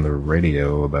chatter on the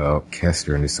radio about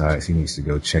Kester and decides he needs to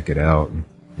go check it out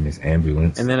in his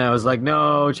ambulance. And then I was like,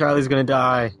 no, Charlie's gonna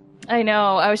die. I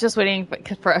know. I was just waiting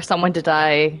for someone to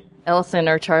die. Ellison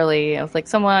or Charlie. I was like,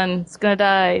 someone's gonna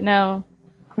die. No.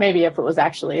 Maybe if it was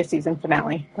actually a season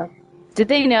finale. But Did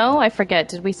they know? I forget.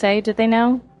 Did we say? Did they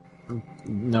know?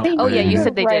 No. Oh, yeah, you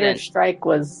said they writer's didn't. strike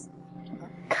was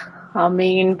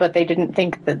coming, but they didn't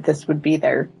think that this would be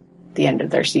the end of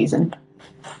their season.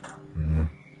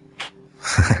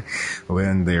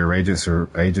 When the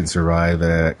agents arrive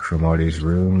at Cromartie's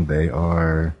room, they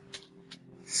are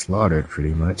slaughtered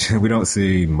pretty much. We don't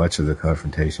see much of the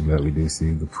confrontation, but we do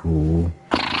see the pool.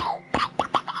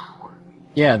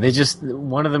 Yeah,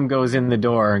 one of them goes in the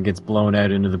door and gets blown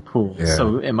out into the pool. Yeah.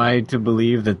 So am I to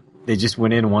believe that they just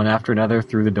went in one after another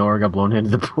through the door, got blown into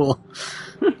the pool?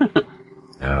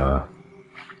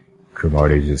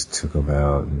 Cromartie just took them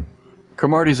out and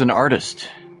Cromartie's an artist.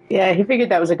 Yeah, he figured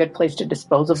that was a good place to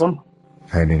dispose of them.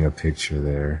 painting a picture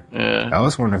there. Yeah. I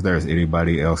was wondering if there was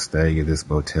anybody else staying at this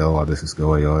motel while this is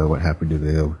going on. What happened to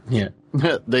them? Yeah.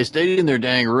 They stayed in their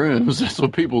dang rooms. That's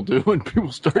what people do when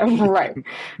people start Right.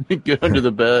 to get under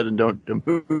the bed and don't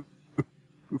move.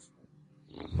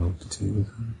 Multitude.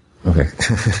 Okay.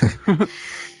 I'm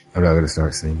not going to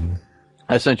start singing.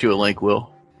 I sent you a link,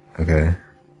 Will, Okay.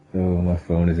 Oh, my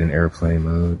phone is in airplane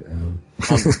mode.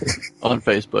 on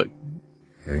Facebook.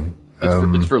 Okay.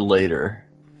 It's for later.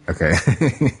 Okay.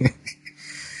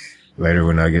 Later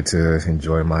when I get to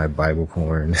enjoy my Bible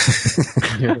porn.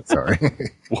 Sorry.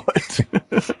 What?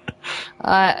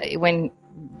 And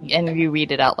you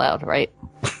read it out loud, right?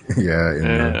 Yeah.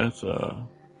 Yeah, it's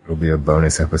It'll be a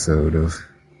bonus episode of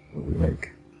what we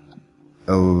make.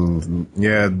 Oh,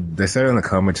 yeah, they said in the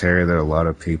commentary that a lot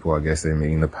of people, I guess they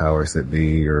mean the powers that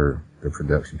be or the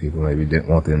production people maybe didn't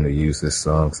want them to use this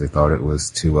song because they thought it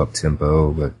was too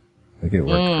up-tempo, but I think it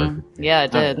worked perfect. Yeah,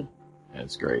 it did.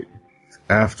 That's great.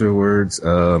 Afterwards,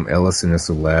 Ellison is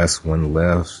the last one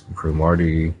left.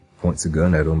 Cromartie points a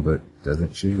gun at him but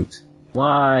doesn't shoot.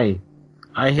 Why?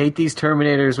 I hate these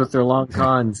Terminators with their long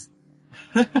cons.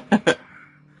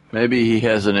 Maybe he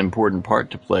has an important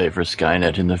part to play for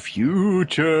Skynet in the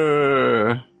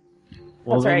future.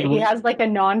 That's right. He has like a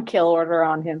non-kill order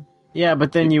on him. Yeah,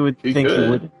 but then you would He think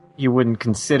could. you wouldn't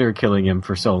consider killing him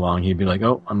for so long. He'd be like,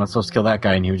 "Oh, I'm not supposed to kill that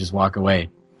guy," and he would just walk away.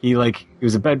 He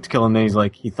was about to kill him, then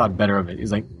he thought better of it.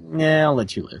 He's like, "Nah, I'll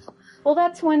let you live." Well,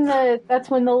 that's when the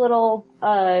little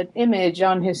image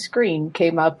on his screen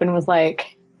came up and was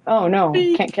like, "Oh no,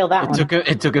 can't kill that one."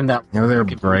 It took him that. You know, their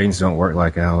brains don't work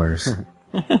like ours.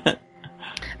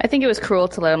 I think it was cruel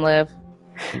to let him live.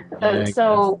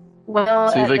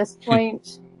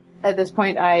 At this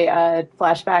point, I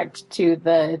flashbacked to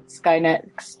the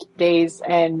Skynet days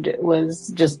and was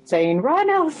just saying, "Run,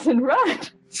 Ellison, run!"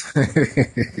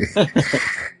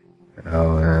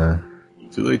 Oh, man.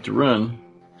 Too late to run.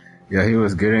 Yeah, she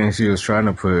was trying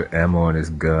to put ammo on his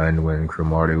gun when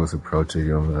Cromartie was approaching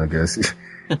him. I guess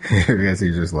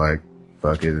he's just like,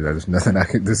 fuck it, there's nothing I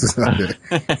can, this is not it.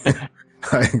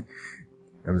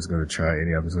 I'm just gonna try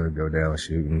I'm just gonna go down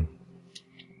shooting.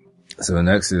 So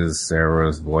next is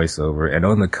Sarah's voiceover, and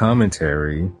on the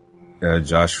commentary,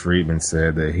 Josh Friedman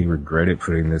said that he regretted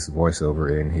putting this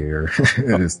voiceover in here.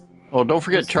 Oh, don't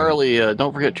forget Charlie.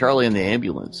 Don't forget Charlie in the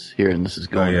ambulance here, and this is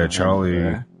going. Oh yeah,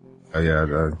 Charlie.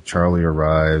 Charlie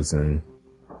arrives and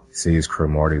sees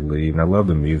Cromartie leave, and I love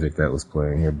the music that was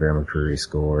playing here. Bear McCreary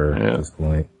score at this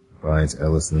point finds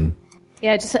Ellison.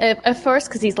 Yeah, just at first,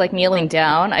 because he's like kneeling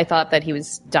down, I thought that he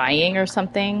was dying or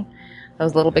something. I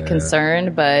was a little bit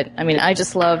concerned, but I mean, I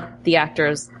just love the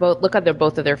actors. Look at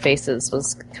both of their faces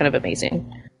was kind of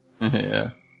amazing.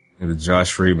 Yeah.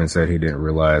 Josh Friedman said he didn't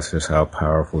realize just how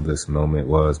powerful this moment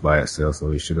was by itself, so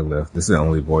he should have left. This is the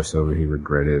only voiceover he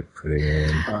regretted putting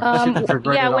in.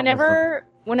 Whenever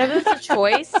there's a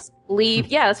choice, leave.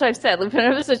 Yeah, that's what I've said.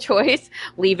 Whenever there's a choice,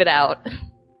 leave it out.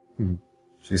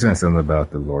 She said something about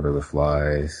the Lord of the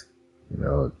Flies,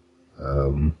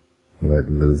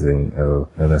 losing. Oh,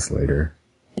 and that's later.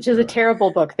 Which is a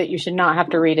terrible book that you should not have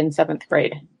to read in 7th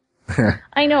grade.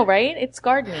 I know, right? It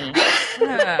scarred me.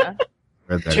 Yeah.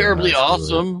 Terribly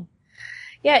awesome.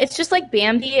 Yeah, it's just like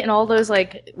Bambi and all those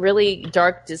like really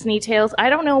dark Disney tales. I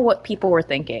don't know what people were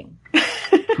thinking.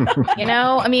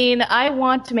 I mean, I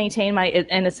want to maintain my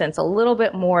innocence a little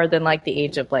bit more than like the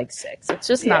age of like 6. It's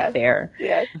just not fair.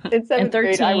 Yeah, in 7th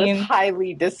grade, I was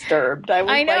highly disturbed.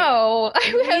 I know.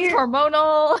 I was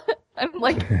hormonal. I'm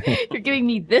like, you're giving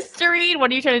me this to read?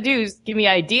 What are you trying to do? Just give me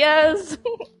ideas?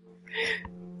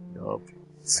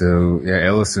 So, yeah,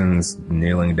 Ellison's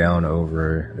kneeling down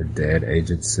over a dead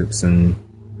Agent Simpson.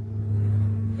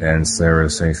 And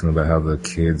Sarah's saying something about how the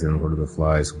kids in Lord of the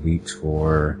Flies wept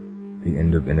for the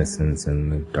end of innocence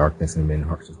and the darkness in men's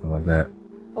hearts or something like that.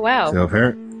 Oh, wow. So,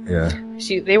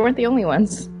 apparently, they weren't the only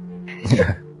ones.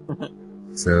 Yeah.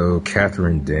 So,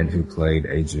 Catherine Dent, who played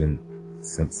Agent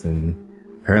Simpson,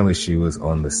 apparently she was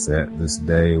on the set this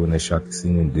day when they shot the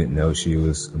scene and didn't know she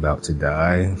was about to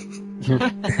die.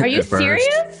 Are you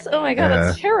serious? Oh my god,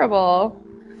 that's terrible.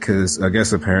 Because I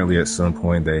guess apparently at some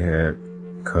point they had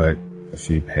cut a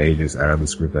few pages out of the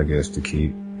script, I guess, to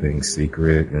keep things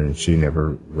secret, and she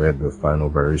never read the final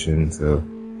version, so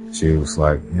she was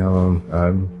like,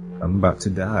 I'm about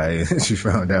to die. She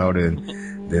found out,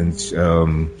 and then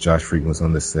Josh Friedman was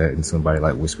on the set, and somebody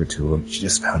like whispered to him, she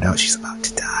just found out she's about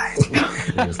to die.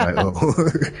 He was like,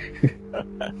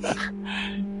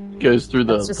 Goes through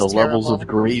the levels of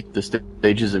grief, the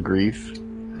stages of grief.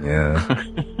 Yeah.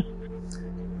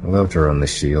 I loved her on The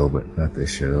Shield, but not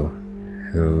this show.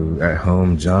 So at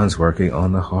home, John's working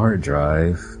on the hard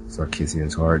drive,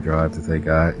 Sarkisian's hard drive that they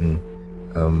got, and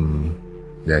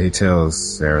he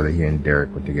tells Sarah that he and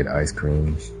Derek went to get ice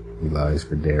cream. He lies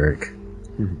for Derek.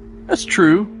 That's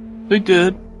true. They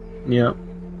did. Yeah.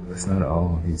 That's not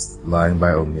all. He's lying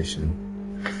by omission.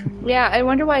 Yeah, I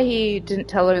wonder why he didn't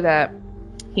tell her that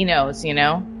he knows, I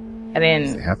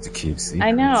mean, they have to keep secrets.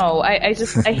 I know. I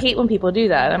hate when people do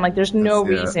that. I'm like, there's no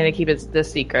reason to keep it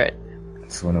this secret.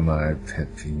 It's one of my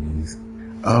pet peeves.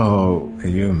 Oh,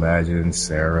 can you imagine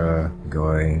Sarah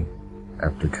going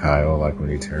after Kyle, like when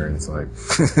he turns like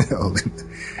old?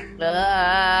 No.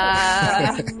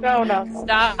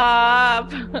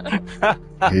 Stop.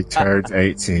 He turns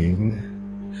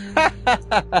 18.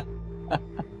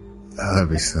 Oh, that'd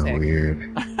be so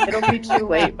weird. It'll be too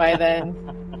late by then.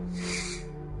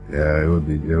 Yeah, it would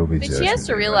be. But she has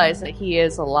to realize that he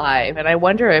is alive, and I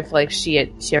wonder if like she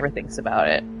ever thinks about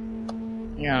it.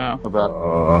 Yeah.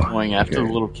 About going after the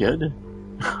little kid?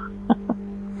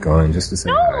 Going just to say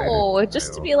hi. No,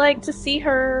 just to be like, to see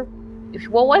her.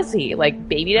 What was he? Like,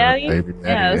 baby daddy? Baby daddy,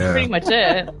 yeah, that's pretty much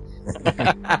it.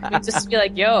 Just be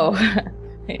like, yo,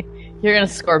 you're gonna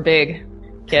score big,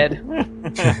 kid.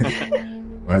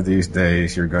 One of these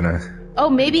days, you're gonna. Oh,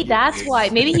 maybe that's why.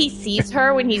 Maybe he sees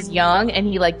her when he's young, and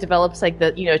he like develops like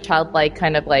the childlike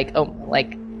kind of like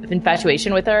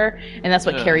infatuation with her, and that's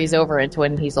what carries over into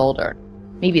when he's older.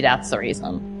 Maybe that's the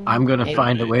reason. I'm gonna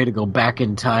find a way to go back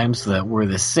in time so that we're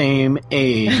the same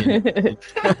age.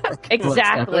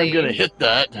 Exactly. I'm gonna hit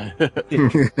that.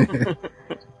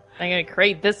 I'm gonna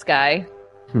create this guy.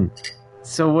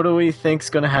 So what do we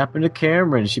think's gonna happen to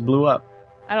Cameron? She blew up.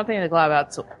 I don't think the glob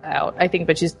out. I think,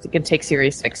 but she's gonna take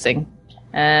serious fixing,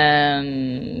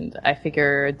 and I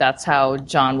figure that's how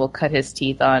John will cut his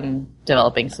teeth on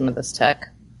developing some of this tech.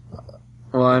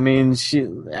 Well, I mean,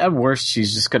 at worst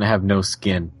she's just gonna have no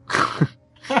skin.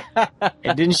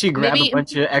 And didn't she grab a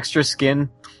bunch of extra skin?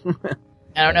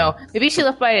 I don't know. Maybe she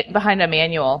left behind a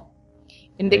manual.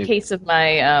 In the case of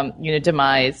my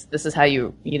demise, this is how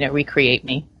you recreate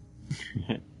me.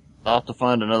 I'll have to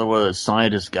find another one of those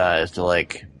scientist guys to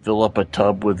like fill up a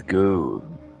tub with goo.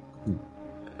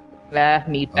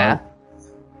 Meat bath.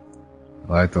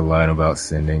 I like the line about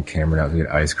sending Cameron out to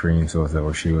get ice cream, so if that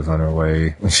was she was on her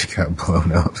way when she got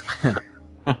blown up.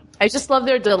 I just love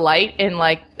their delight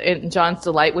in John's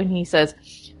delight when he says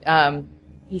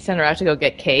he sent her out to go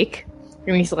get cake.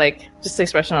 And he's like, just the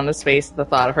expression on his face, the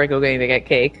thought of her going to get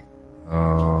cake.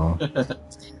 Oh.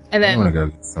 And then I want to go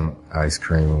get some ice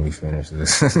cream when we finish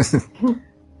this.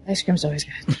 Ice cream's always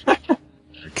good.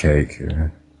 Cake.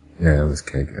 Yeah, it was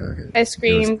cake. Ice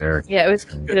cream. Yeah, it was.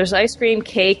 There's ice cream,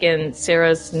 cake, and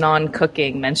Sarah's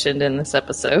non-cooking mentioned in this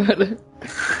episode.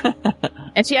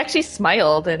 And she actually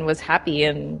smiled and was happy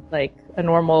and like a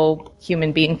normal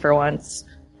human being for once.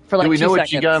 For like 2 seconds.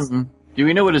 What you got? Do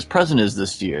we know what his present is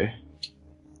this year?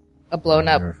 A blown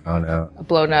up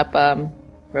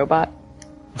robot.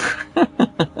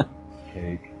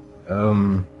 Cake.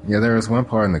 Yeah, there was one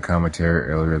part in the commentary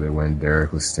earlier that when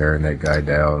Derek was staring that guy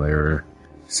down, they were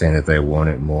saying that they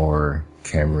wanted more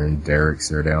Cameron Derek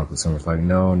stare down, but someone's like,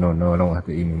 no, I don't have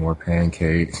to eat any more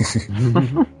pancake.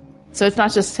 So it's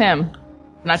not just him,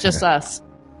 not just us.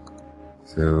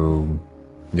 So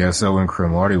when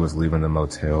Cromartie was leaving the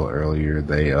motel earlier,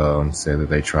 they said that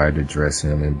they tried to dress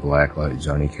him in black like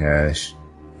Johnny Cash.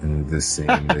 In this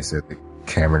scene, they said that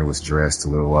Cameron was dressed a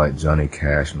little like Johnny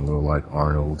Cash and a little like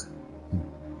Arnold.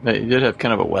 He did have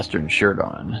kind of a Western shirt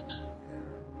on.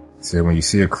 So when you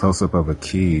see a close-up of a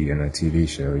key in a TV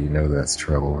show, you know that's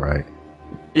trouble, right?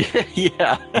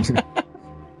 Yeah.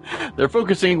 They're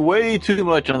focusing way too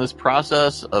much on this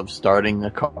process of starting the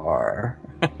car.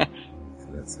 So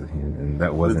that's a hint, and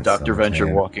that wasn't with Dr. Venture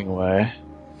walking away.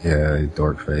 Yeah,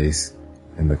 dork face.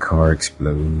 And the car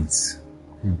explodes.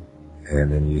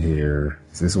 And then you hear...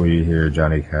 Is this where you hear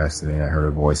Johnny Cash saying, I heard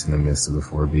a voice in the midst of the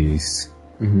four beasts?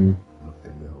 Mm-hmm.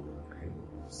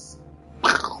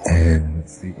 And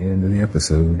that's the end of the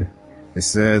episode. It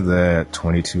said that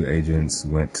 22 agents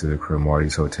went to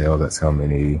Cromartie's hotel. That's how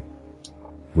many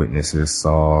witnesses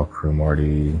saw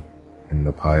Cromartie and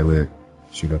the pilot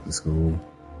shoot up the school.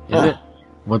 Is it?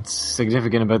 What's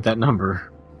significant about that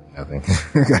number? Nothing.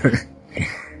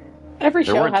 Every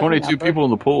show there were has 22 people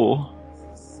in the pool.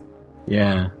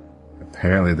 Yeah.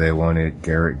 Apparently they wanted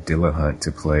Garrett Dillahunt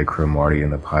to play Cromartie in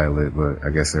the pilot, but I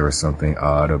guess there was something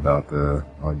odd about the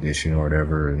audition or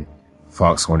whatever, and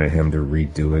Fox wanted him to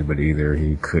redo it, but either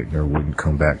he couldn't or wouldn't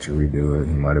come back to redo it.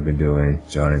 He might have been doing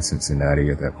John in Cincinnati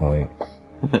at that point.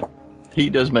 He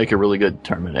does make a really good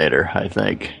Terminator, I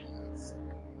think.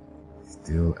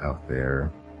 Still out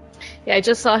there. Yeah, I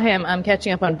just saw him. I'm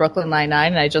catching up on Brooklyn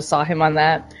Nine-Nine, and I just saw him on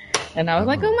that. And I was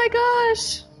like, oh my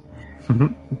gosh.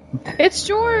 It's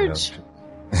George.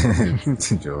 It's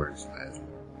George.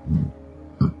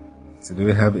 So do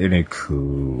we have any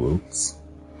quotes?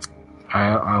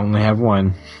 I only have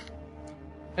one.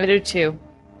 I do too.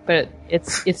 But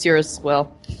it's yours,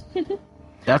 Will.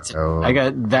 That's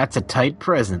a tight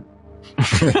present.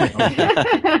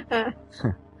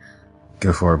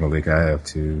 Go for it, Malik. I have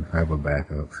two. I have a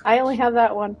backup. I only have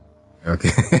that one.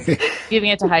 Okay.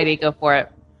 Giving it to Heidi. Go for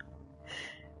it.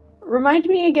 Remind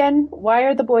me again, why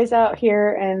are the boys out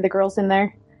here and the girls in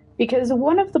there? Because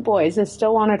one of the boys is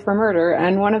still wanted for murder,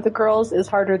 and one of the girls is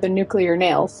harder than nuclear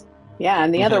nails. Yeah,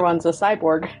 and the other one's a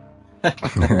cyborg.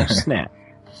 Snap.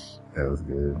 That was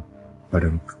good. But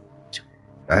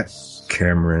that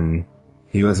Cameron,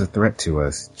 he was a threat to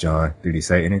us. John, did he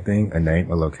say anything? A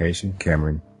name, a location?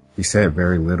 Cameron. He said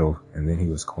very little, and then he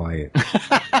was quiet.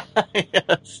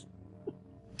 Yes.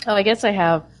 Oh, I guess I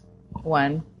have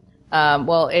one.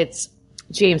 It's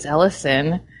James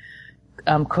Ellison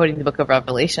quoting the Book of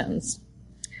Revelations.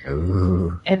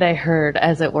 Ooh. And I heard,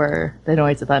 as it were, the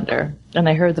noise of thunder. And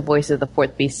I heard the voice of the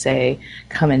fourth beast say,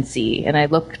 "Come and see." And I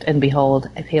looked, and behold,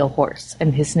 a pale horse,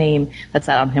 and his name that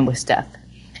sat on him was Death.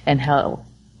 And hell,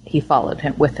 he followed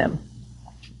him with him.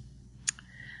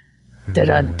 Dun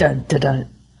dun dun dun.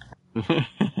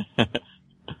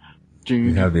 Do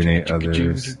you have any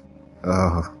others?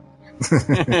 Oh.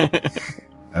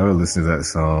 I would listen to that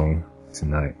song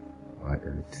tonight.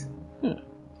 You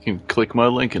can click my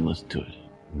link and listen to it.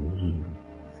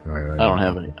 Right. I don't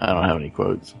have any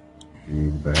quotes.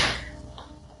 Feedback.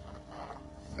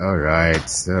 All right.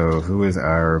 So, who is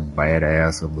our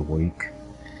badass of the week?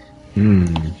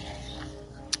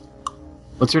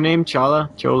 What's her name? Chola.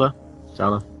 Chola,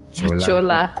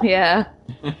 yeah.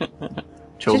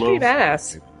 Cholo. She's pretty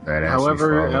badass.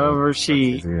 However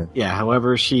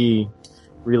she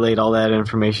relayed all that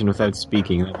information without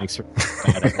speaking, that makes her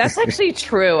badass. That's actually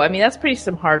true. I mean, that's pretty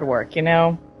some hard work, you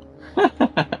know?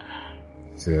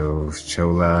 So,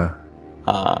 Chola.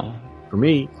 For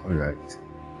me. All right.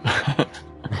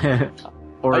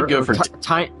 I'd go for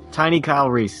Tiny Kyle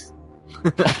Reese.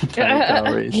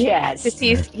 Yes.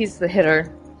 He's the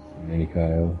hitter. Mini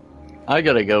Kyle. I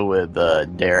gotta go with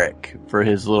Derek for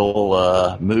his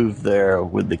little move there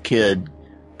with the kid,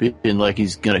 being like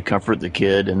he's gonna comfort the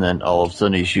kid, and then all of a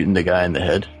sudden he's shooting the guy in the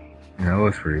head. That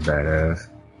was pretty badass.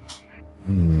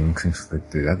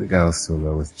 Conflicted. I think I was still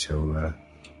low with Chola.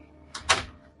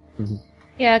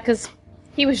 Yeah, because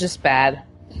he was just bad.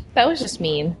 That was just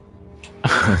mean.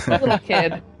 Little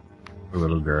kid. The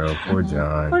little girl. Poor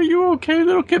John. Are you okay,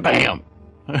 little kid? Bam!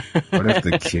 What if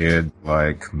the kid,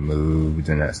 moved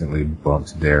and accidentally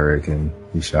bumped Derek and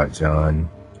he shot John?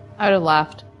 I would have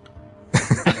laughed.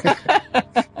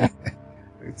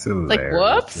 It's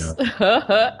hilarious. Whoops!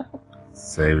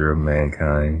 Savior of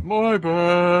mankind. My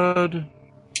bad.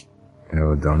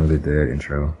 Oh, Dawn of the Dead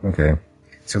intro. Okay.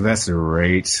 So let's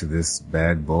rate this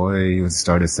bad boy. You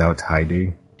start us out,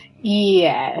 Heidi.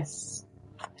 Yes.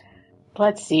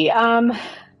 Let's see.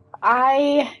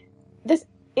 This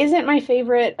isn't my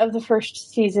favorite of the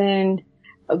first season,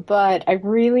 but I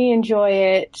really enjoy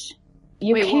it.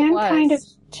 You can kind of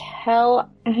tell.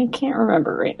 I can't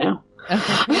remember right now.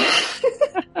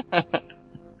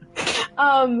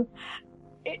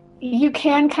 You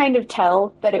can kind of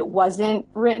tell that it wasn't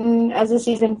written as a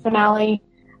season finale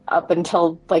up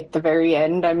until the very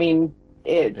end. I mean,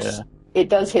 it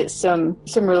does hit some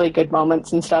really good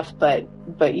moments and stuff, but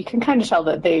you can kind of tell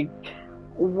that they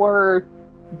were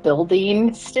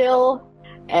building still,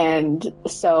 and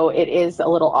so it is a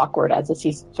little awkward as a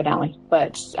season finale.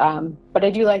 But I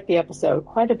do like the episode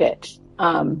quite a bit.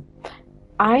 I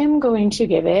am going to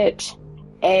give it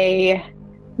a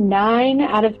 9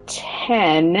 out of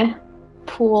 10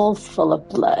 pools full of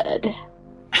blood.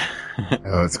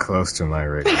 Oh, it's close to my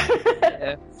rating.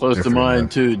 Close to mine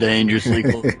too, dangerously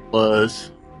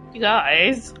close. You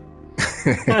guys.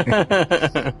 How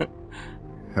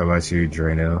about you,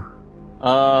 Drano?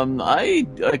 I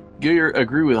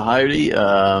agree with Heidi.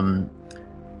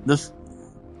 This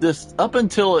up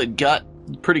until it got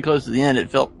pretty close to the end, it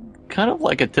felt kind of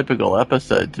like a typical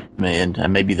episode to me, and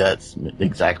maybe that's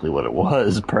exactly what it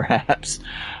was, perhaps.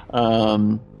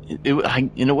 In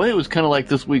a way, it was kind of like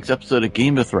this week's episode of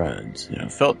Game of Thrones.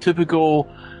 Felt typical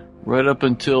right up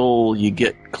until you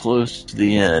get close to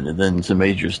the end, and then some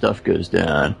major stuff goes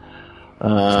down.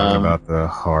 Talking about the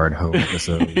Hard Hope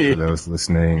episode for those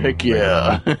listening. Heck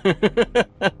yeah.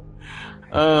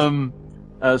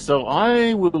 So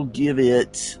I will give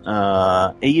it 8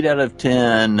 out of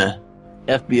 10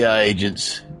 FBI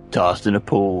agents tossed in a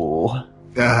pool.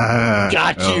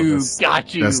 Got you.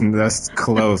 That's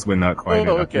close, but not quite.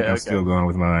 Okay, I'm still going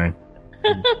with mine.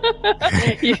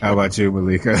 How about you,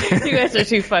 Malika? You guys are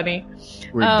too funny.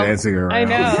 We're dancing around. I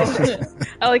know.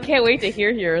 I can't wait to hear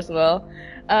yours as well.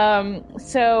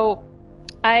 So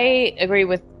I agree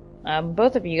with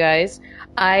both of you guys.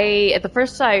 At the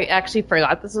first I actually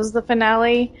forgot this was the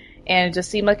finale, and it just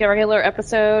seemed like a regular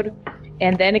episode,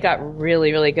 and then it got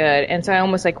really, really good. And so I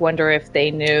almost wonder if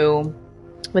they knew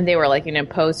when they were in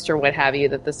post or what have you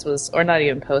that this was, or not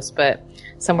even post, but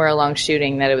somewhere along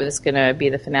shooting, that it was going to be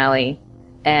the finale.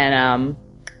 And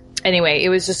anyway, it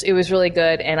was really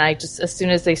good. And as soon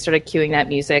as they started cueing that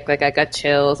music, I got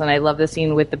chills, and I love the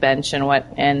scene with the bench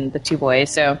and the two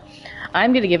boys. So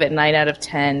I'm going to give it 9 out of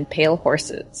 10 pale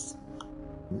horses.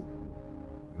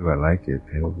 Oh, I like it,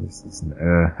 pale horses.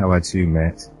 How about you,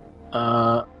 Matt?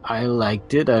 I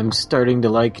liked it. I'm starting to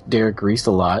like Derek Reese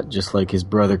a lot, just like his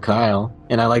brother Kyle.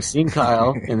 And I like seeing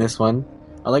Kyle in this one.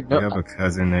 You have a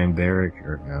cousin named Derek,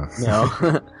 or no?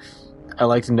 No. I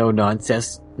like no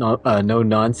nonsense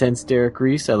Derek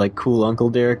Reese. I like cool Uncle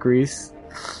Derek Reese.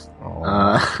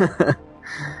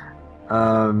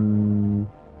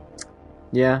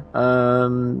 Yeah.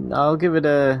 I'll give it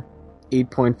a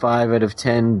 8.5 out of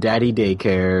 10 daddy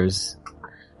daycares.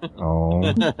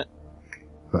 Oh.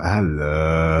 But I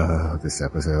love this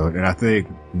episode, and I think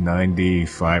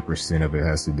 95% of it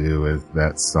has to do with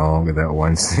that song and that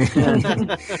one scene.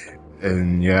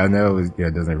 And yeah, I know it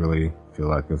doesn't really feel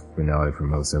like a finale for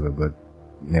most of it, but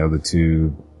the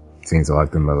two scenes I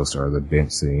like the most are the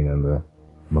bench scene and the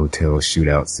motel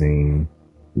shootout scene.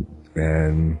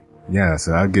 And yeah,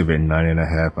 so I'll give it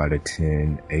 9.5 out of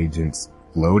 10 agents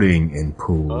floating in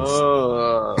pools.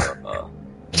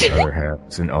 The other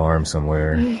half's an arm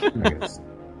somewhere, I guess.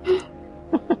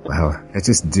 Well, let's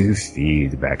just do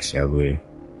feedback, shall we?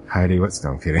 Heidi, what's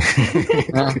no, I'm kidding.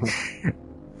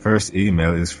 First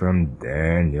email is from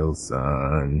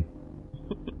Danielson.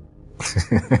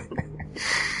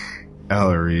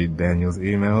 I'll read Daniel's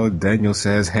email. Daniel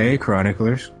says, "Hey,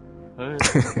 Chroniclers. Hey.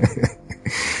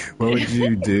 What would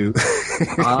you do?"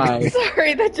 Hi.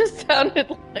 Sorry, that just sounded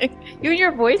like you and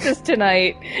your voices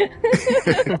tonight.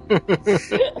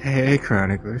 Hey,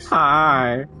 Chroniclers.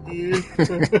 Hi.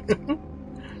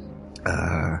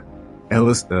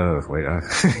 Ellis, wait, I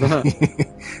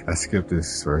skipped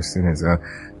this first sentence.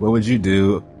 What would you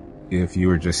do if you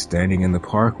were just standing in the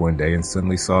park one day and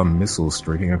suddenly saw missiles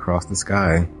streaking across the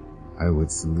sky? I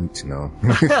would salute, no.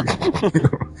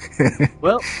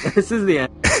 Well, this is the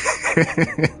end.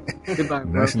 Goodbye.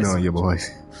 Nice knowing you, boys.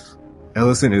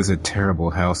 Ellison is a terrible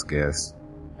house guest.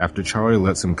 After Charlie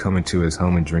lets him come into his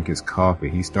home and drink his coffee,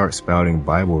 he starts spouting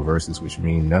Bible verses which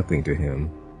mean nothing to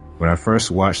him. When I first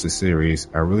watched the series,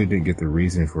 I really didn't get the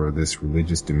reason for this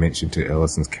religious dimension to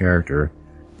Ellison's character,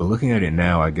 but looking at it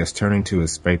now, I guess turning to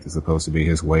his faith is supposed to be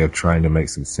his way of trying to make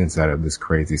some sense out of this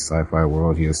crazy sci-fi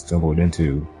world he has stumbled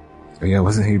into. So yeah,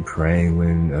 wasn't he praying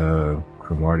when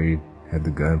Cromartie had the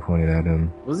gun pointed at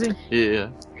him? Was he? Yeah.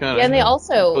 Yeah, and they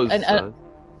also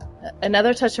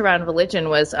another touch around religion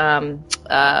was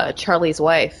Charlie's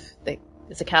wife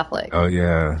is a Catholic. Oh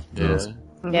yeah. Yeah.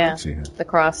 The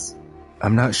cross.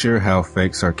 I'm not sure how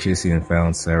fake Sarkisian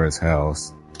found Sarah's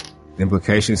house. The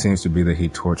implication seems to be that he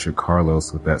tortured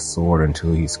Carlos with that sword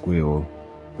until he squealed.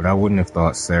 But I wouldn't have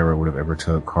thought Sarah would have ever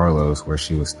told Carlos where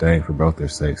she was staying for both their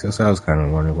sakes. That's why I was kind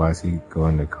of wondering, why is he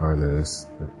going to Carlos?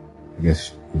 But I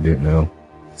guess you didn't know.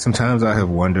 Something I have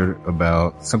wondered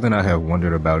about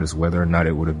is whether or not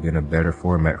it would have been a better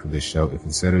format for this show if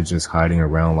instead of just hiding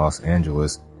around Los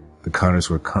Angeles, the Connors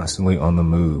were constantly on the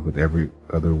move, with every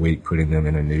other week putting them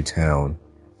in a new town,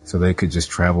 so they could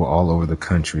just travel all over the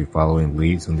country following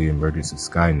leads on the emergence of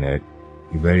Skynet,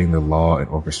 evading the law and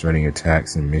orchestrating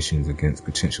attacks and missions against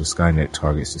potential Skynet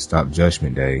targets to stop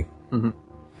Judgment Day. Mm-hmm.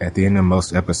 At the end of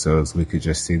most episodes, we could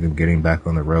just see them getting back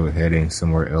on the road, heading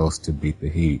somewhere else to beat the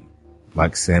heat.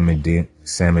 Like Sam and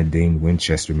Dean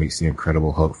Winchester meets the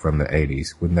Incredible Hulk from the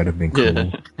 80s. Wouldn't that have been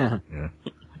cool? Yeah.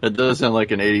 That does sound like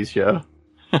an 80s show.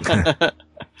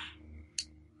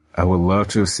 I would love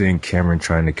to have seen Cameron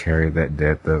trying to carry that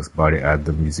dead thug's body out of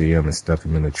the museum and stuff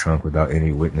him in the trunk without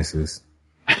any witnesses.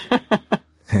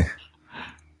 It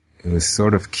was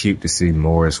sort of cute to see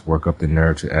Morris work up the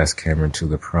nerve to ask Cameron to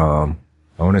the prom.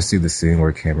 I want to see the scene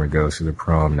where Cameron goes to the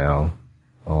prom now.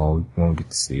 Oh, we won't get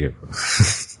to see it.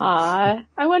 I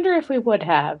wonder if we would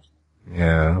have.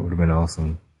 Yeah, it would have been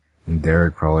awesome. And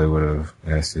Derek probably would have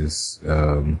asked his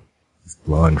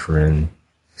blonde friend,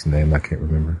 his name I can't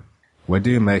remember. What do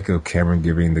you make of Cameron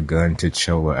giving the gun to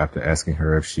Chola after asking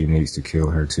her if she needs to kill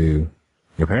her too?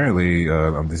 Apparently,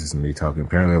 this is me talking,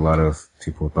 apparently a lot of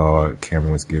people thought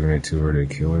Cameron was giving it to her to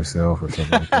kill herself or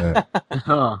something like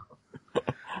that.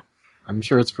 I'm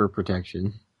sure it's for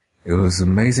protection. It was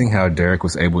amazing how Derek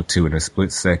was able to, in a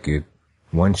split second,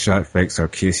 one-shot fake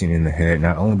Sarkisian in the head,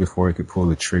 not only before he could pull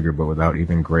the trigger, but without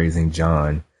even grazing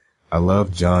John. I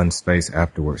love John's face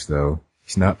afterwards, though.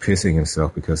 He's not pissing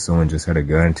himself because someone just had a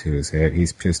gun to his head.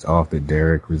 He's pissed off that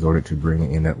Derek resorted to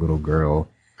bringing in that little girl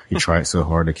he tried so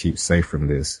hard to keep safe from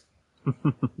this.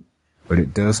 But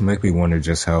it does make me wonder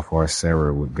just how far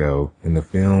Sarah would go. In the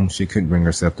film, she couldn't bring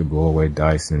herself to blow away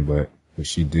Dyson, but would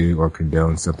she do or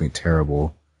condone something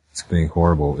terrible, something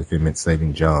horrible, if it meant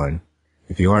saving John?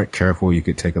 If you aren't careful, you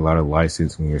could take a lot of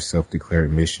license when your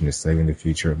self-declared mission is saving the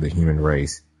future of the human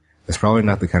race. That's probably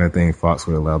not the kind of thing Fox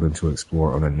would allow them to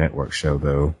explore on a network show,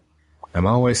 though. I'm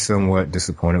always somewhat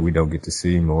disappointed we don't get to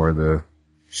see more of the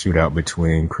shootout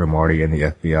between Cromartie and the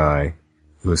FBI.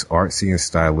 It was artsy and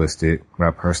stylistic, and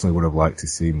I personally would have liked to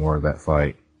see more of that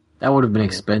fight. That would have been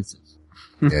expensive.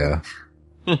 Yeah.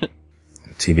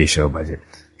 TV show budget.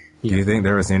 Yeah. Do you think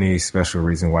there was any special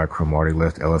reason why Cromartie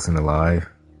left Ellison alive?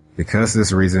 Because this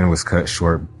season was cut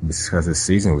short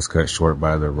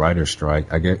by the writer's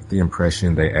strike, I get the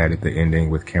impression they added the ending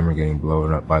with Cameron getting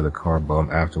blown up by the car bomb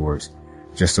afterwards,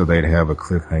 just so they'd have a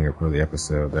cliffhanger for the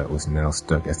episode that was now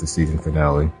stuck as the season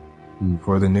finale.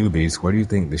 For the newbies, where do you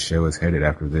think the show is headed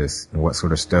after this? And what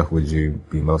sort of stuff would you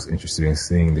be most interested in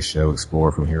seeing the show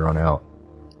explore from here on out?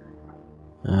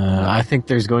 I think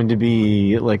there's going to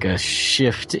be like a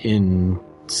shift in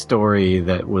story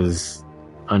that was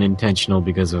unintentional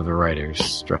because of the writer's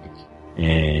strike.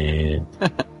 And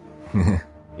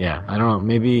yeah, I don't know.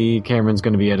 Maybe Cameron's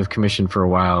going to be out of commission for a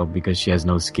while because she has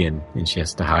no skin and she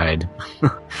has to hide.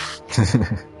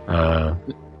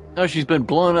 No, she's been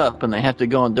blown up and they have to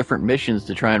go on different missions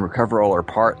to try and recover all her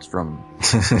parts from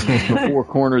the four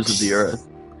corners of the earth.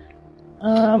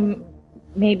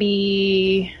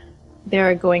 Maybe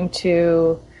they're going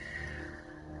to,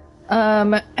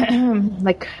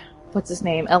 like, what's his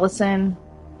name? Ellison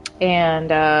and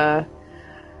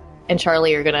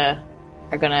Charlie are gonna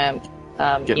Get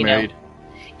married.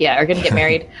 Are gonna get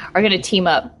married. Are gonna team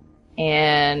up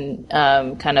and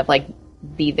kind of like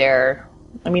be their.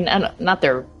 I mean, I don't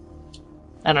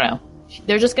know.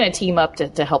 They're just gonna team up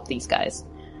to help these guys,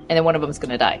 and then one of them's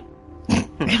gonna die.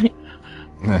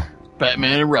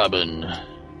 Batman and Robin.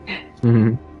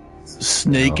 Mm-hmm.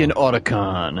 Snake and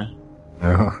Otacon.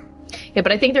 Oh. Yeah,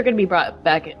 but I think they're going to be brought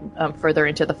back further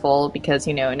into the fold because,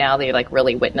 now they like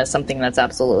really witness something that's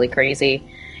absolutely crazy.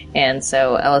 And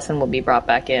so Ellison will be brought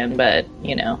back in, but,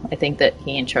 I think that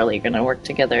he and Charlie are going to work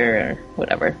together or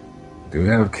whatever. Do we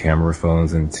have camera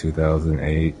phones in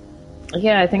 2008?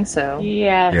 Yeah, I think so.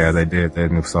 Yes. Yeah, they did. They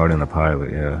saw it in the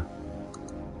pilot, yeah.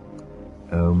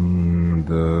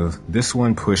 This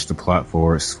one pushed the plot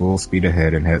forward full speed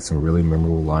ahead and had some really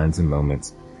memorable lines and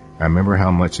moments. I remember how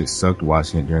much it sucked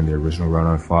watching it during the original run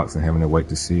on Fox and having to wait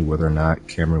to see whether or not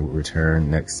Cameron would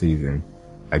return next season.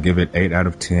 I give it 8 out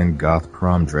of 10 goth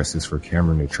prom dresses for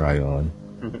Cameron to try on.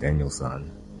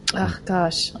 Daniel-san. Oh,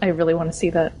 gosh. I really want to see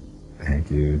that. Thank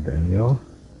you, Daniel.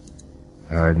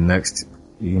 Our next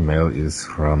email is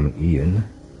from Ian.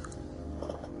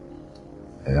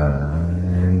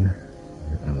 And...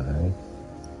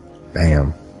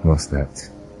 Bam. What's that?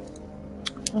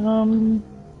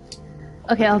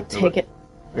 Okay, I'll take it.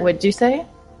 What'd you say?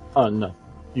 Oh, no.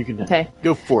 You can Okay.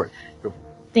 Go for it.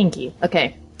 Thank you.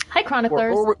 Okay. Hi,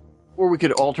 Chroniclers. Or we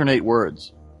could alternate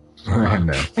words.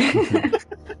 No.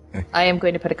 I am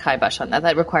going to put a kibosh on that.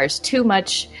 That requires too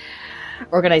much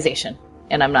organization,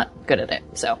 and I'm not good at it.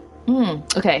 So,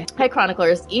 okay. Hi,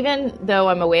 Chroniclers. Even though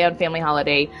I'm away on family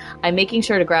holiday, I'm making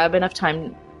sure to grab enough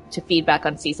time to feedback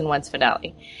on Season 1's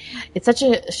finale. It's such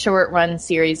a short-run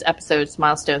series, episodes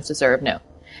milestones deserve note.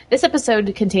 This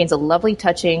episode contains a lovely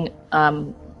touching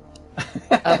of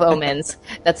omens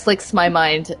that slicks my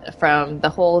mind from the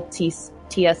whole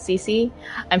TSCC.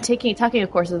 I'm talking,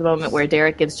 of course, of the moment where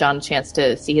Derek gives John a chance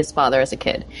to see his father as a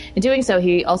kid. In doing so,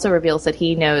 he also reveals that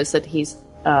he knows that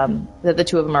that the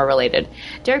two of them are related.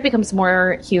 Derek becomes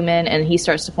more human, and he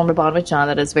starts to form a bond with John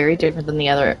that is very different than the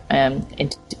other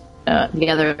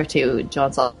two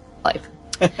John's life.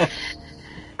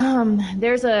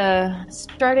 There's a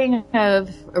starting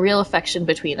of a real affection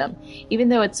between them. Even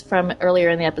though it's from earlier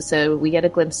in the episode, we get a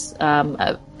glimpse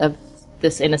of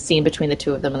this in a scene between the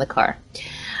two of them in the car.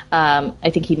 I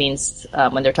think he means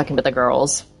when they're talking about the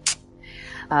girls.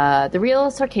 The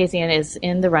real Sarkisian is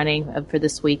in the running for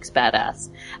this week's badass.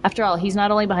 After all, he's not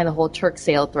only behind the whole Turk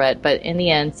sale threat, but in the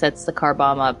end sets the car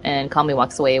bomb up and calmly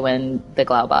walks away when the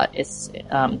Glaubot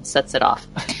sets it off.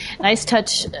 Nice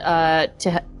touch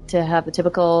to have the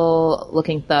typical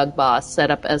looking thug boss set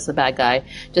up as the bad guy,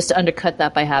 just to undercut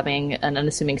that by having an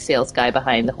unassuming sales guy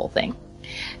behind the whole thing.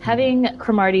 Having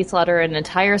Cromartie slaughter an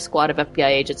entire squad of FBI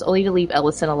agents only to leave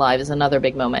Ellison alive is another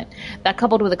big moment. That,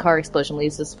 coupled with a car explosion,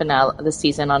 leaves this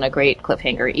season on a great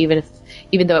cliffhanger,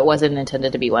 even though it wasn't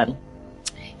intended to be one.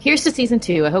 Here's to Season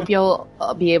 2. I hope you'll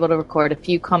be able to record a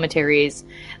few commentaries,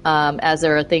 as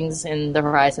there are things in the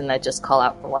horizon that just call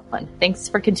out for one. Thanks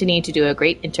for continuing to do a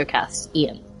great intercast,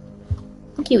 Ian.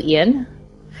 Thank you, Ian.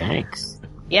 Thanks.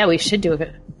 Yeah, we should do a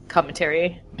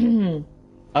commentary.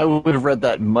 I would have read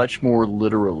that much more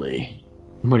literally.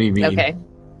 What do you mean? Okay.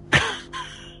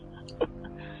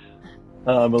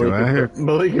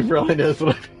 Malika probably knows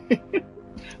what I mean.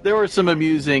 There were some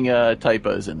amusing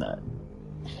typos in that.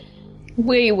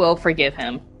 We will forgive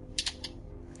him.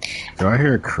 Do I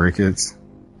hear crickets?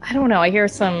 I don't know. I hear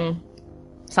something.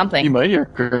 You might hear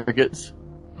crickets.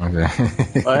 Okay.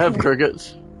 I have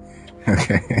crickets.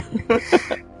 Okay.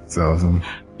 It's awesome.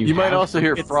 You might also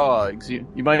hear frogs. You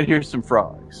might hear some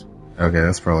frogs. Okay,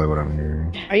 that's probably what I'm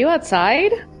hearing. Are you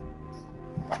outside?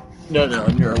 No,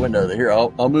 near a window. Here,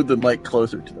 I'll move the mic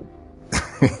closer to them.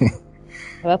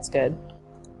 Well, that's good.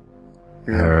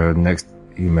 Next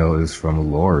email is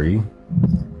from Lori.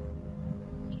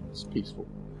 It's peaceful.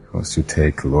 Wants to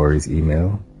take Lori's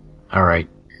email. All right.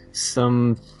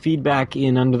 Some feedback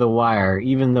in under the wire,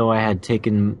 even though I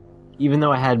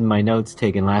had my notes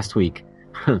taken last week.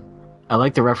 I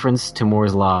like the reference to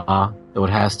Moore's Law, though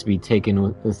it has to be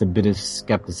taken with a bit of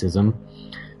skepticism.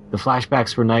 The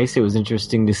flashbacks were nice. It was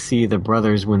interesting to see the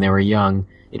brothers when they were young.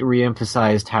 It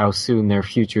re-emphasized how soon their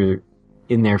future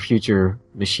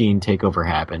machine takeover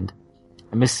happened.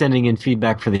 I miss sending in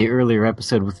feedback for the earlier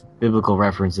episode with biblical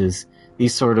references.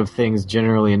 These sort of things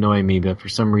generally annoy me, but for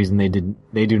some reason they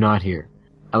do not here.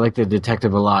 I like the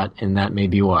detective a lot, and that may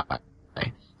be why.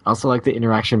 I also like the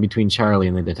interaction between Charlie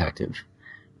and the detective.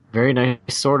 Very nice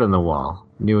sword on the wall.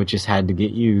 Knew it just had to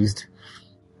get used.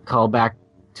 Call back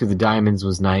to the diamonds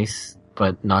was nice,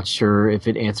 but not sure if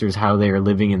it answers how they are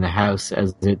living in the house,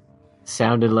 as it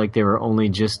sounded like they were only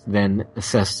just then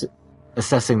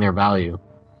assessing their value.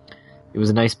 It was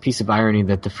a nice piece of irony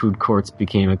that the food courts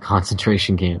became a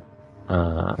concentration camp.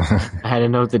 I had a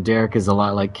note that Derek is a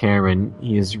lot like Cameron.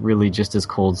 He is really just as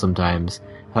cold sometimes.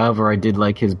 However, I did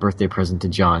like his birthday present to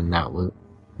John,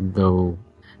 though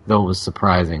it was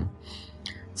surprising.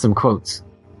 Some quotes.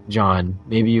 John,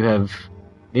 maybe you have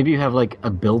like a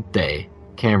built day.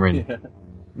 Cameron, yeah.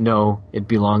 No, it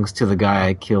belongs to the guy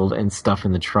I killed and stuff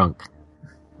in the trunk.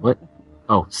 What?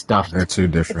 Oh, stuff. They're two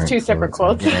different. It's two separate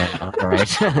quotes. Yeah, all right.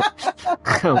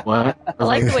 What? I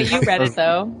like the way you read it,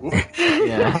 though.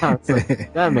 Yeah,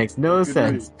 like, that makes no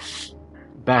sense.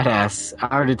 Badass.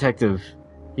 Our detective.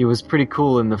 He was pretty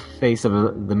cool in the face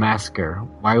of the massacre.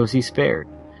 Why was he spared?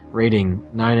 Rating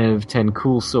 9 out of 10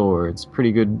 cool swords.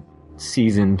 Pretty good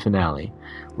season finale.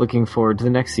 Looking forward to the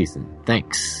next season.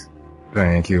 Thanks.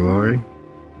 Thank you, Lori.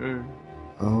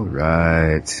 All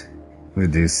right. We'll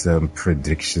do some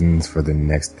predictions for the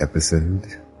next episode.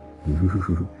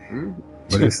 Ooh.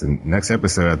 What is the next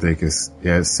episode? I think is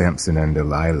Samson and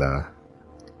Delilah.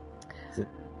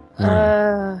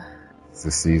 It's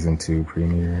the season 2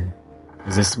 premiere.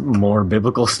 Is this more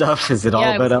biblical stuff? Is it all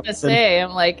about? I was gonna say,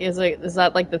 I'm like, is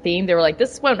that like the theme? They were like,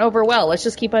 this went over well. Let's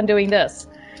just keep on doing this.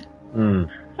 The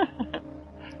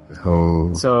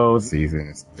whole season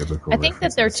is biblical. I think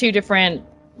that they're two different,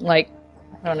 like,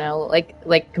 I don't know,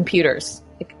 like computers,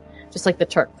 just like the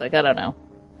Turk. Like, I don't know.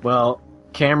 Well,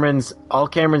 Cameron's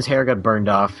hair got burned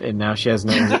off, and now she has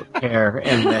no hair,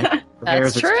 and the hair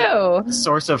is true. The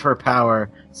source of her power.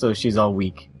 So she's all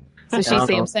weak. So she's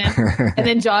Samson, and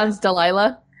then John's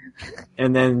Delilah.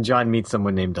 And then John meets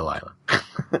someone named Delilah.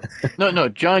 No,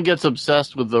 John gets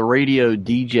obsessed with the radio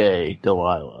DJ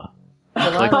Delilah.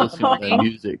 Like listening to that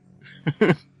music.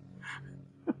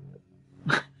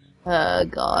 Oh,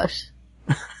 gosh.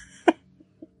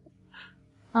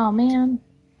 Oh, man.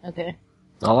 Okay.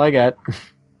 All I got.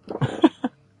 All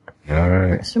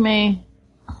right. It's for me.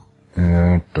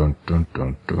 Dun, dun,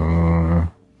 dun,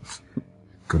 dun.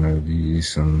 Gonna be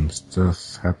some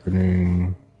stuff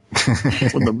happening.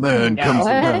 When the man comes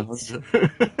around.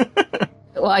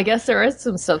 Well, I guess there is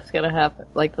some stuff gonna happen.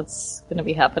 Like, that's gonna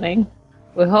be happening.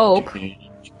 We hope. I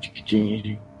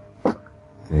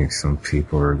think some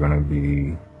people are gonna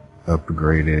be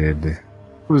upgraded.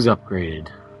 Who's upgraded?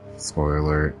 Spoiler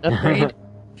alert. Upgrade.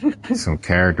 Some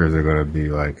characters are gonna be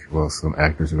some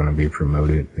actors are gonna be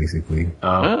promoted, basically.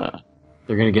 They're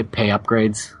gonna get pay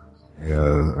upgrades? Yeah,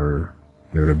 or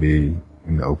they're gonna be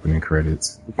in the opening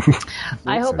credits.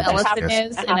 I hope Ellison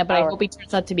is, but I hope he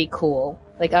turns out to be cool.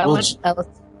 Like, I want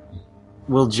Ellison.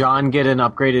 Will John get an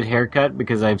upgraded haircut?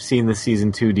 Because I've seen the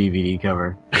season 2 DVD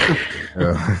cover.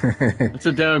 It's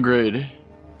a downgrade.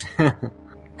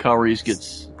 Kyle Reese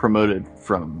gets promoted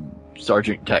from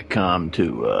Sergeant TACCOM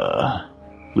to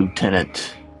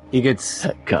Lieutenant. He gets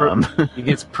TACCOM. He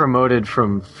gets promoted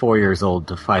from 4 years old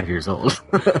to 5 years old.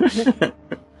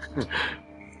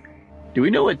 Do we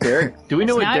know what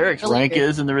Derek's rank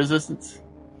is in the Resistance?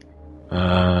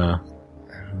 I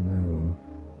don't know.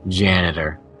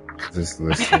 Janitor. Just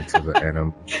listening to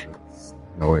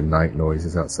the night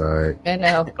noises outside. I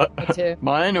know. Me too.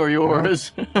 Mine or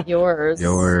yours? Yours.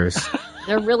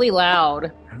 They're really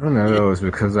loud. I don't know. It's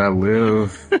because I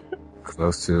live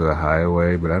close to a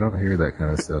highway, but I don't hear that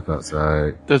kind of stuff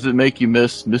outside. Does it make you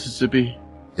miss Mississippi?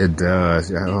 It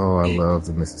does. Oh, I love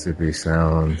the Mississippi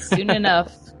sounds. Soon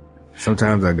enough.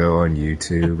 Sometimes I go on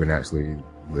YouTube and actually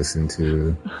listen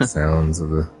to the sounds of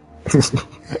the...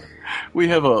 We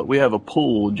have a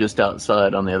pool just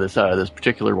outside on the other side of this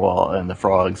particular wall, and the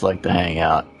frogs like to hang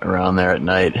out around there at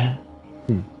night.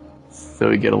 So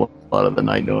we get a lot of the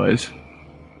night noise.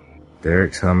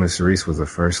 Derek Thomas Reese was a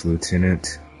first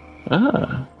lieutenant.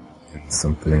 Ah.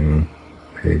 Something.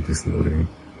 Page is loading.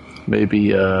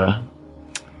 Maybe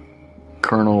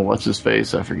Colonel what's his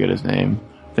face? I forget his name.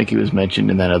 I think he was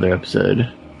mentioned in that other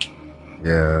episode.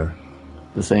 Yeah.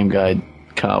 The same guy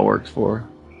Kyle works for.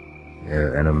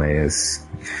 Yeah, Animaeus.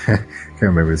 Can't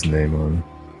remember his name on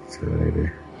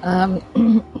Terminator.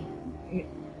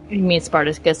 You mean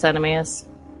Spartacus Animaeus?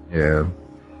 Yeah.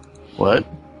 What?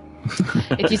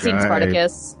 If you've seen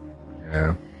Spartacus.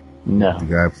 Yeah. No. The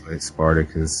guy played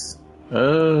Spartacus.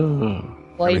 Oh.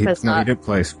 Well, he played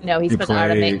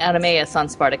Animaeus on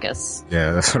Spartacus.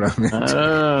 Yeah, that's what I meant.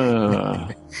 Oh.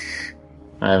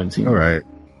 I haven't seen it. Alright.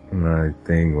 My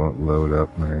thing won't load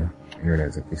up. My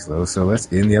internet's a bit slow. So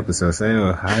let's end the episode. Say,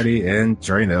 Heidi and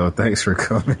Drano, thanks for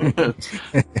coming.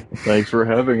 Thanks for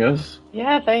having us.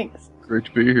 Yeah, thanks. Great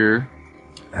to be here.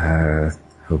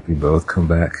 Hope you both come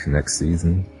back next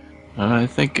season. I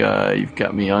think you've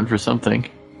got me on for something.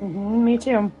 Mm-hmm, me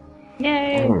too.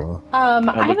 Yay! Oh.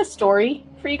 I have a story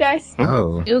for you guys.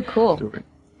 Oh. Ooh, cool.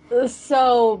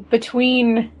 So,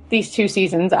 between these 2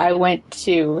 seasons, I went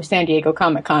to San Diego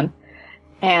Comic-Con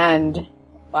and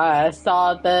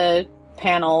saw the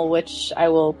panel, which I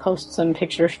will post some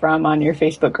pictures from on your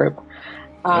Facebook group.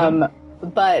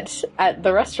 But at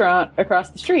the restaurant across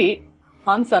the street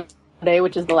on Sunday,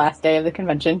 which is the last day of the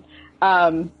convention,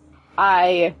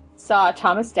 I saw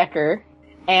Thomas Dekker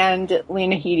and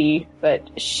Lena Headey, but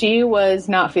she was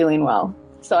not feeling well,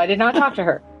 so I did not talk to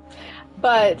her.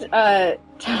 But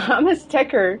Thomas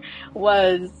Dekker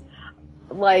was,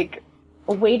 like,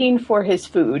 waiting for his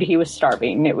food. He was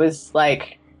starving. It was,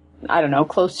 like, I don't know,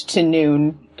 close to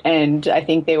noon, and I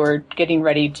think they were getting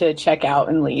ready to check out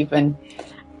and leave. And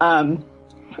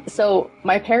so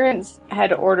my parents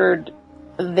had ordered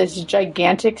this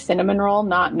gigantic cinnamon roll,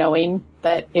 not knowing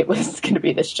that it was going to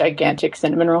be this gigantic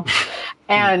cinnamon roll.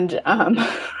 And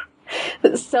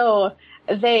so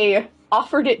they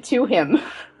offered it to him.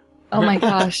 Oh my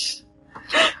gosh.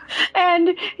 And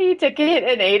he took it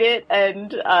and ate it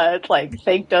and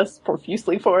thanked us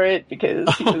profusely for it because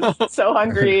he was so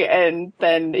hungry. And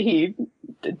then he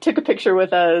took a picture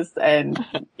with us, and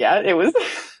yeah, it was.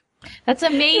 That's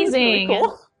amazing. It was really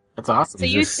cool. That's awesome. So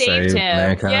you saved him.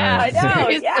 Mankind. Yeah, I know.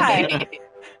 Yeah,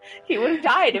 he would have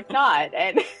died if not.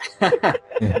 And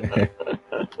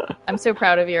I'm so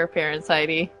proud of your parents,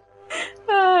 Heidi.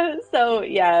 So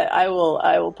yeah, I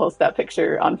will post that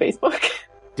picture on Facebook.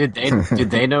 Did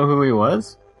they know who he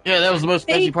was? Yeah, that was the most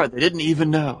crazy part. They didn't even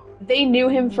know. They knew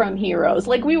him from Heroes.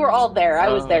 Like, we were all there. I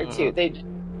was there too.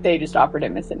 They just offered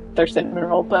him their cinnamon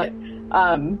roll, but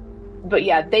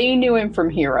yeah, they knew him from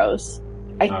Heroes.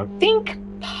 I think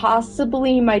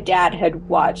possibly my dad had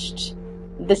watched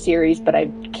the series, but I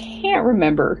can't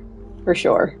remember for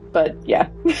sure. But yeah.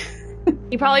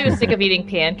 He probably was sick of eating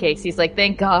pancakes. He's like,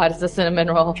 thank God it's a cinnamon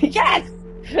roll. Yes!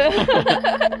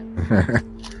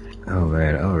 Oh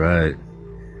man, alright.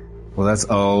 Well, that's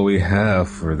all we have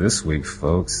for this week,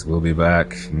 folks. We'll be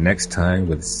back next time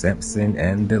with Samson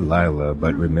and Delilah.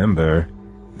 But remember,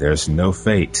 there's no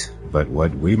fate but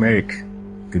what we make.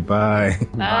 Goodbye.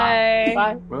 Bye.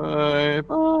 Bye. Bye.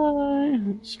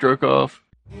 Bye. Stroke off.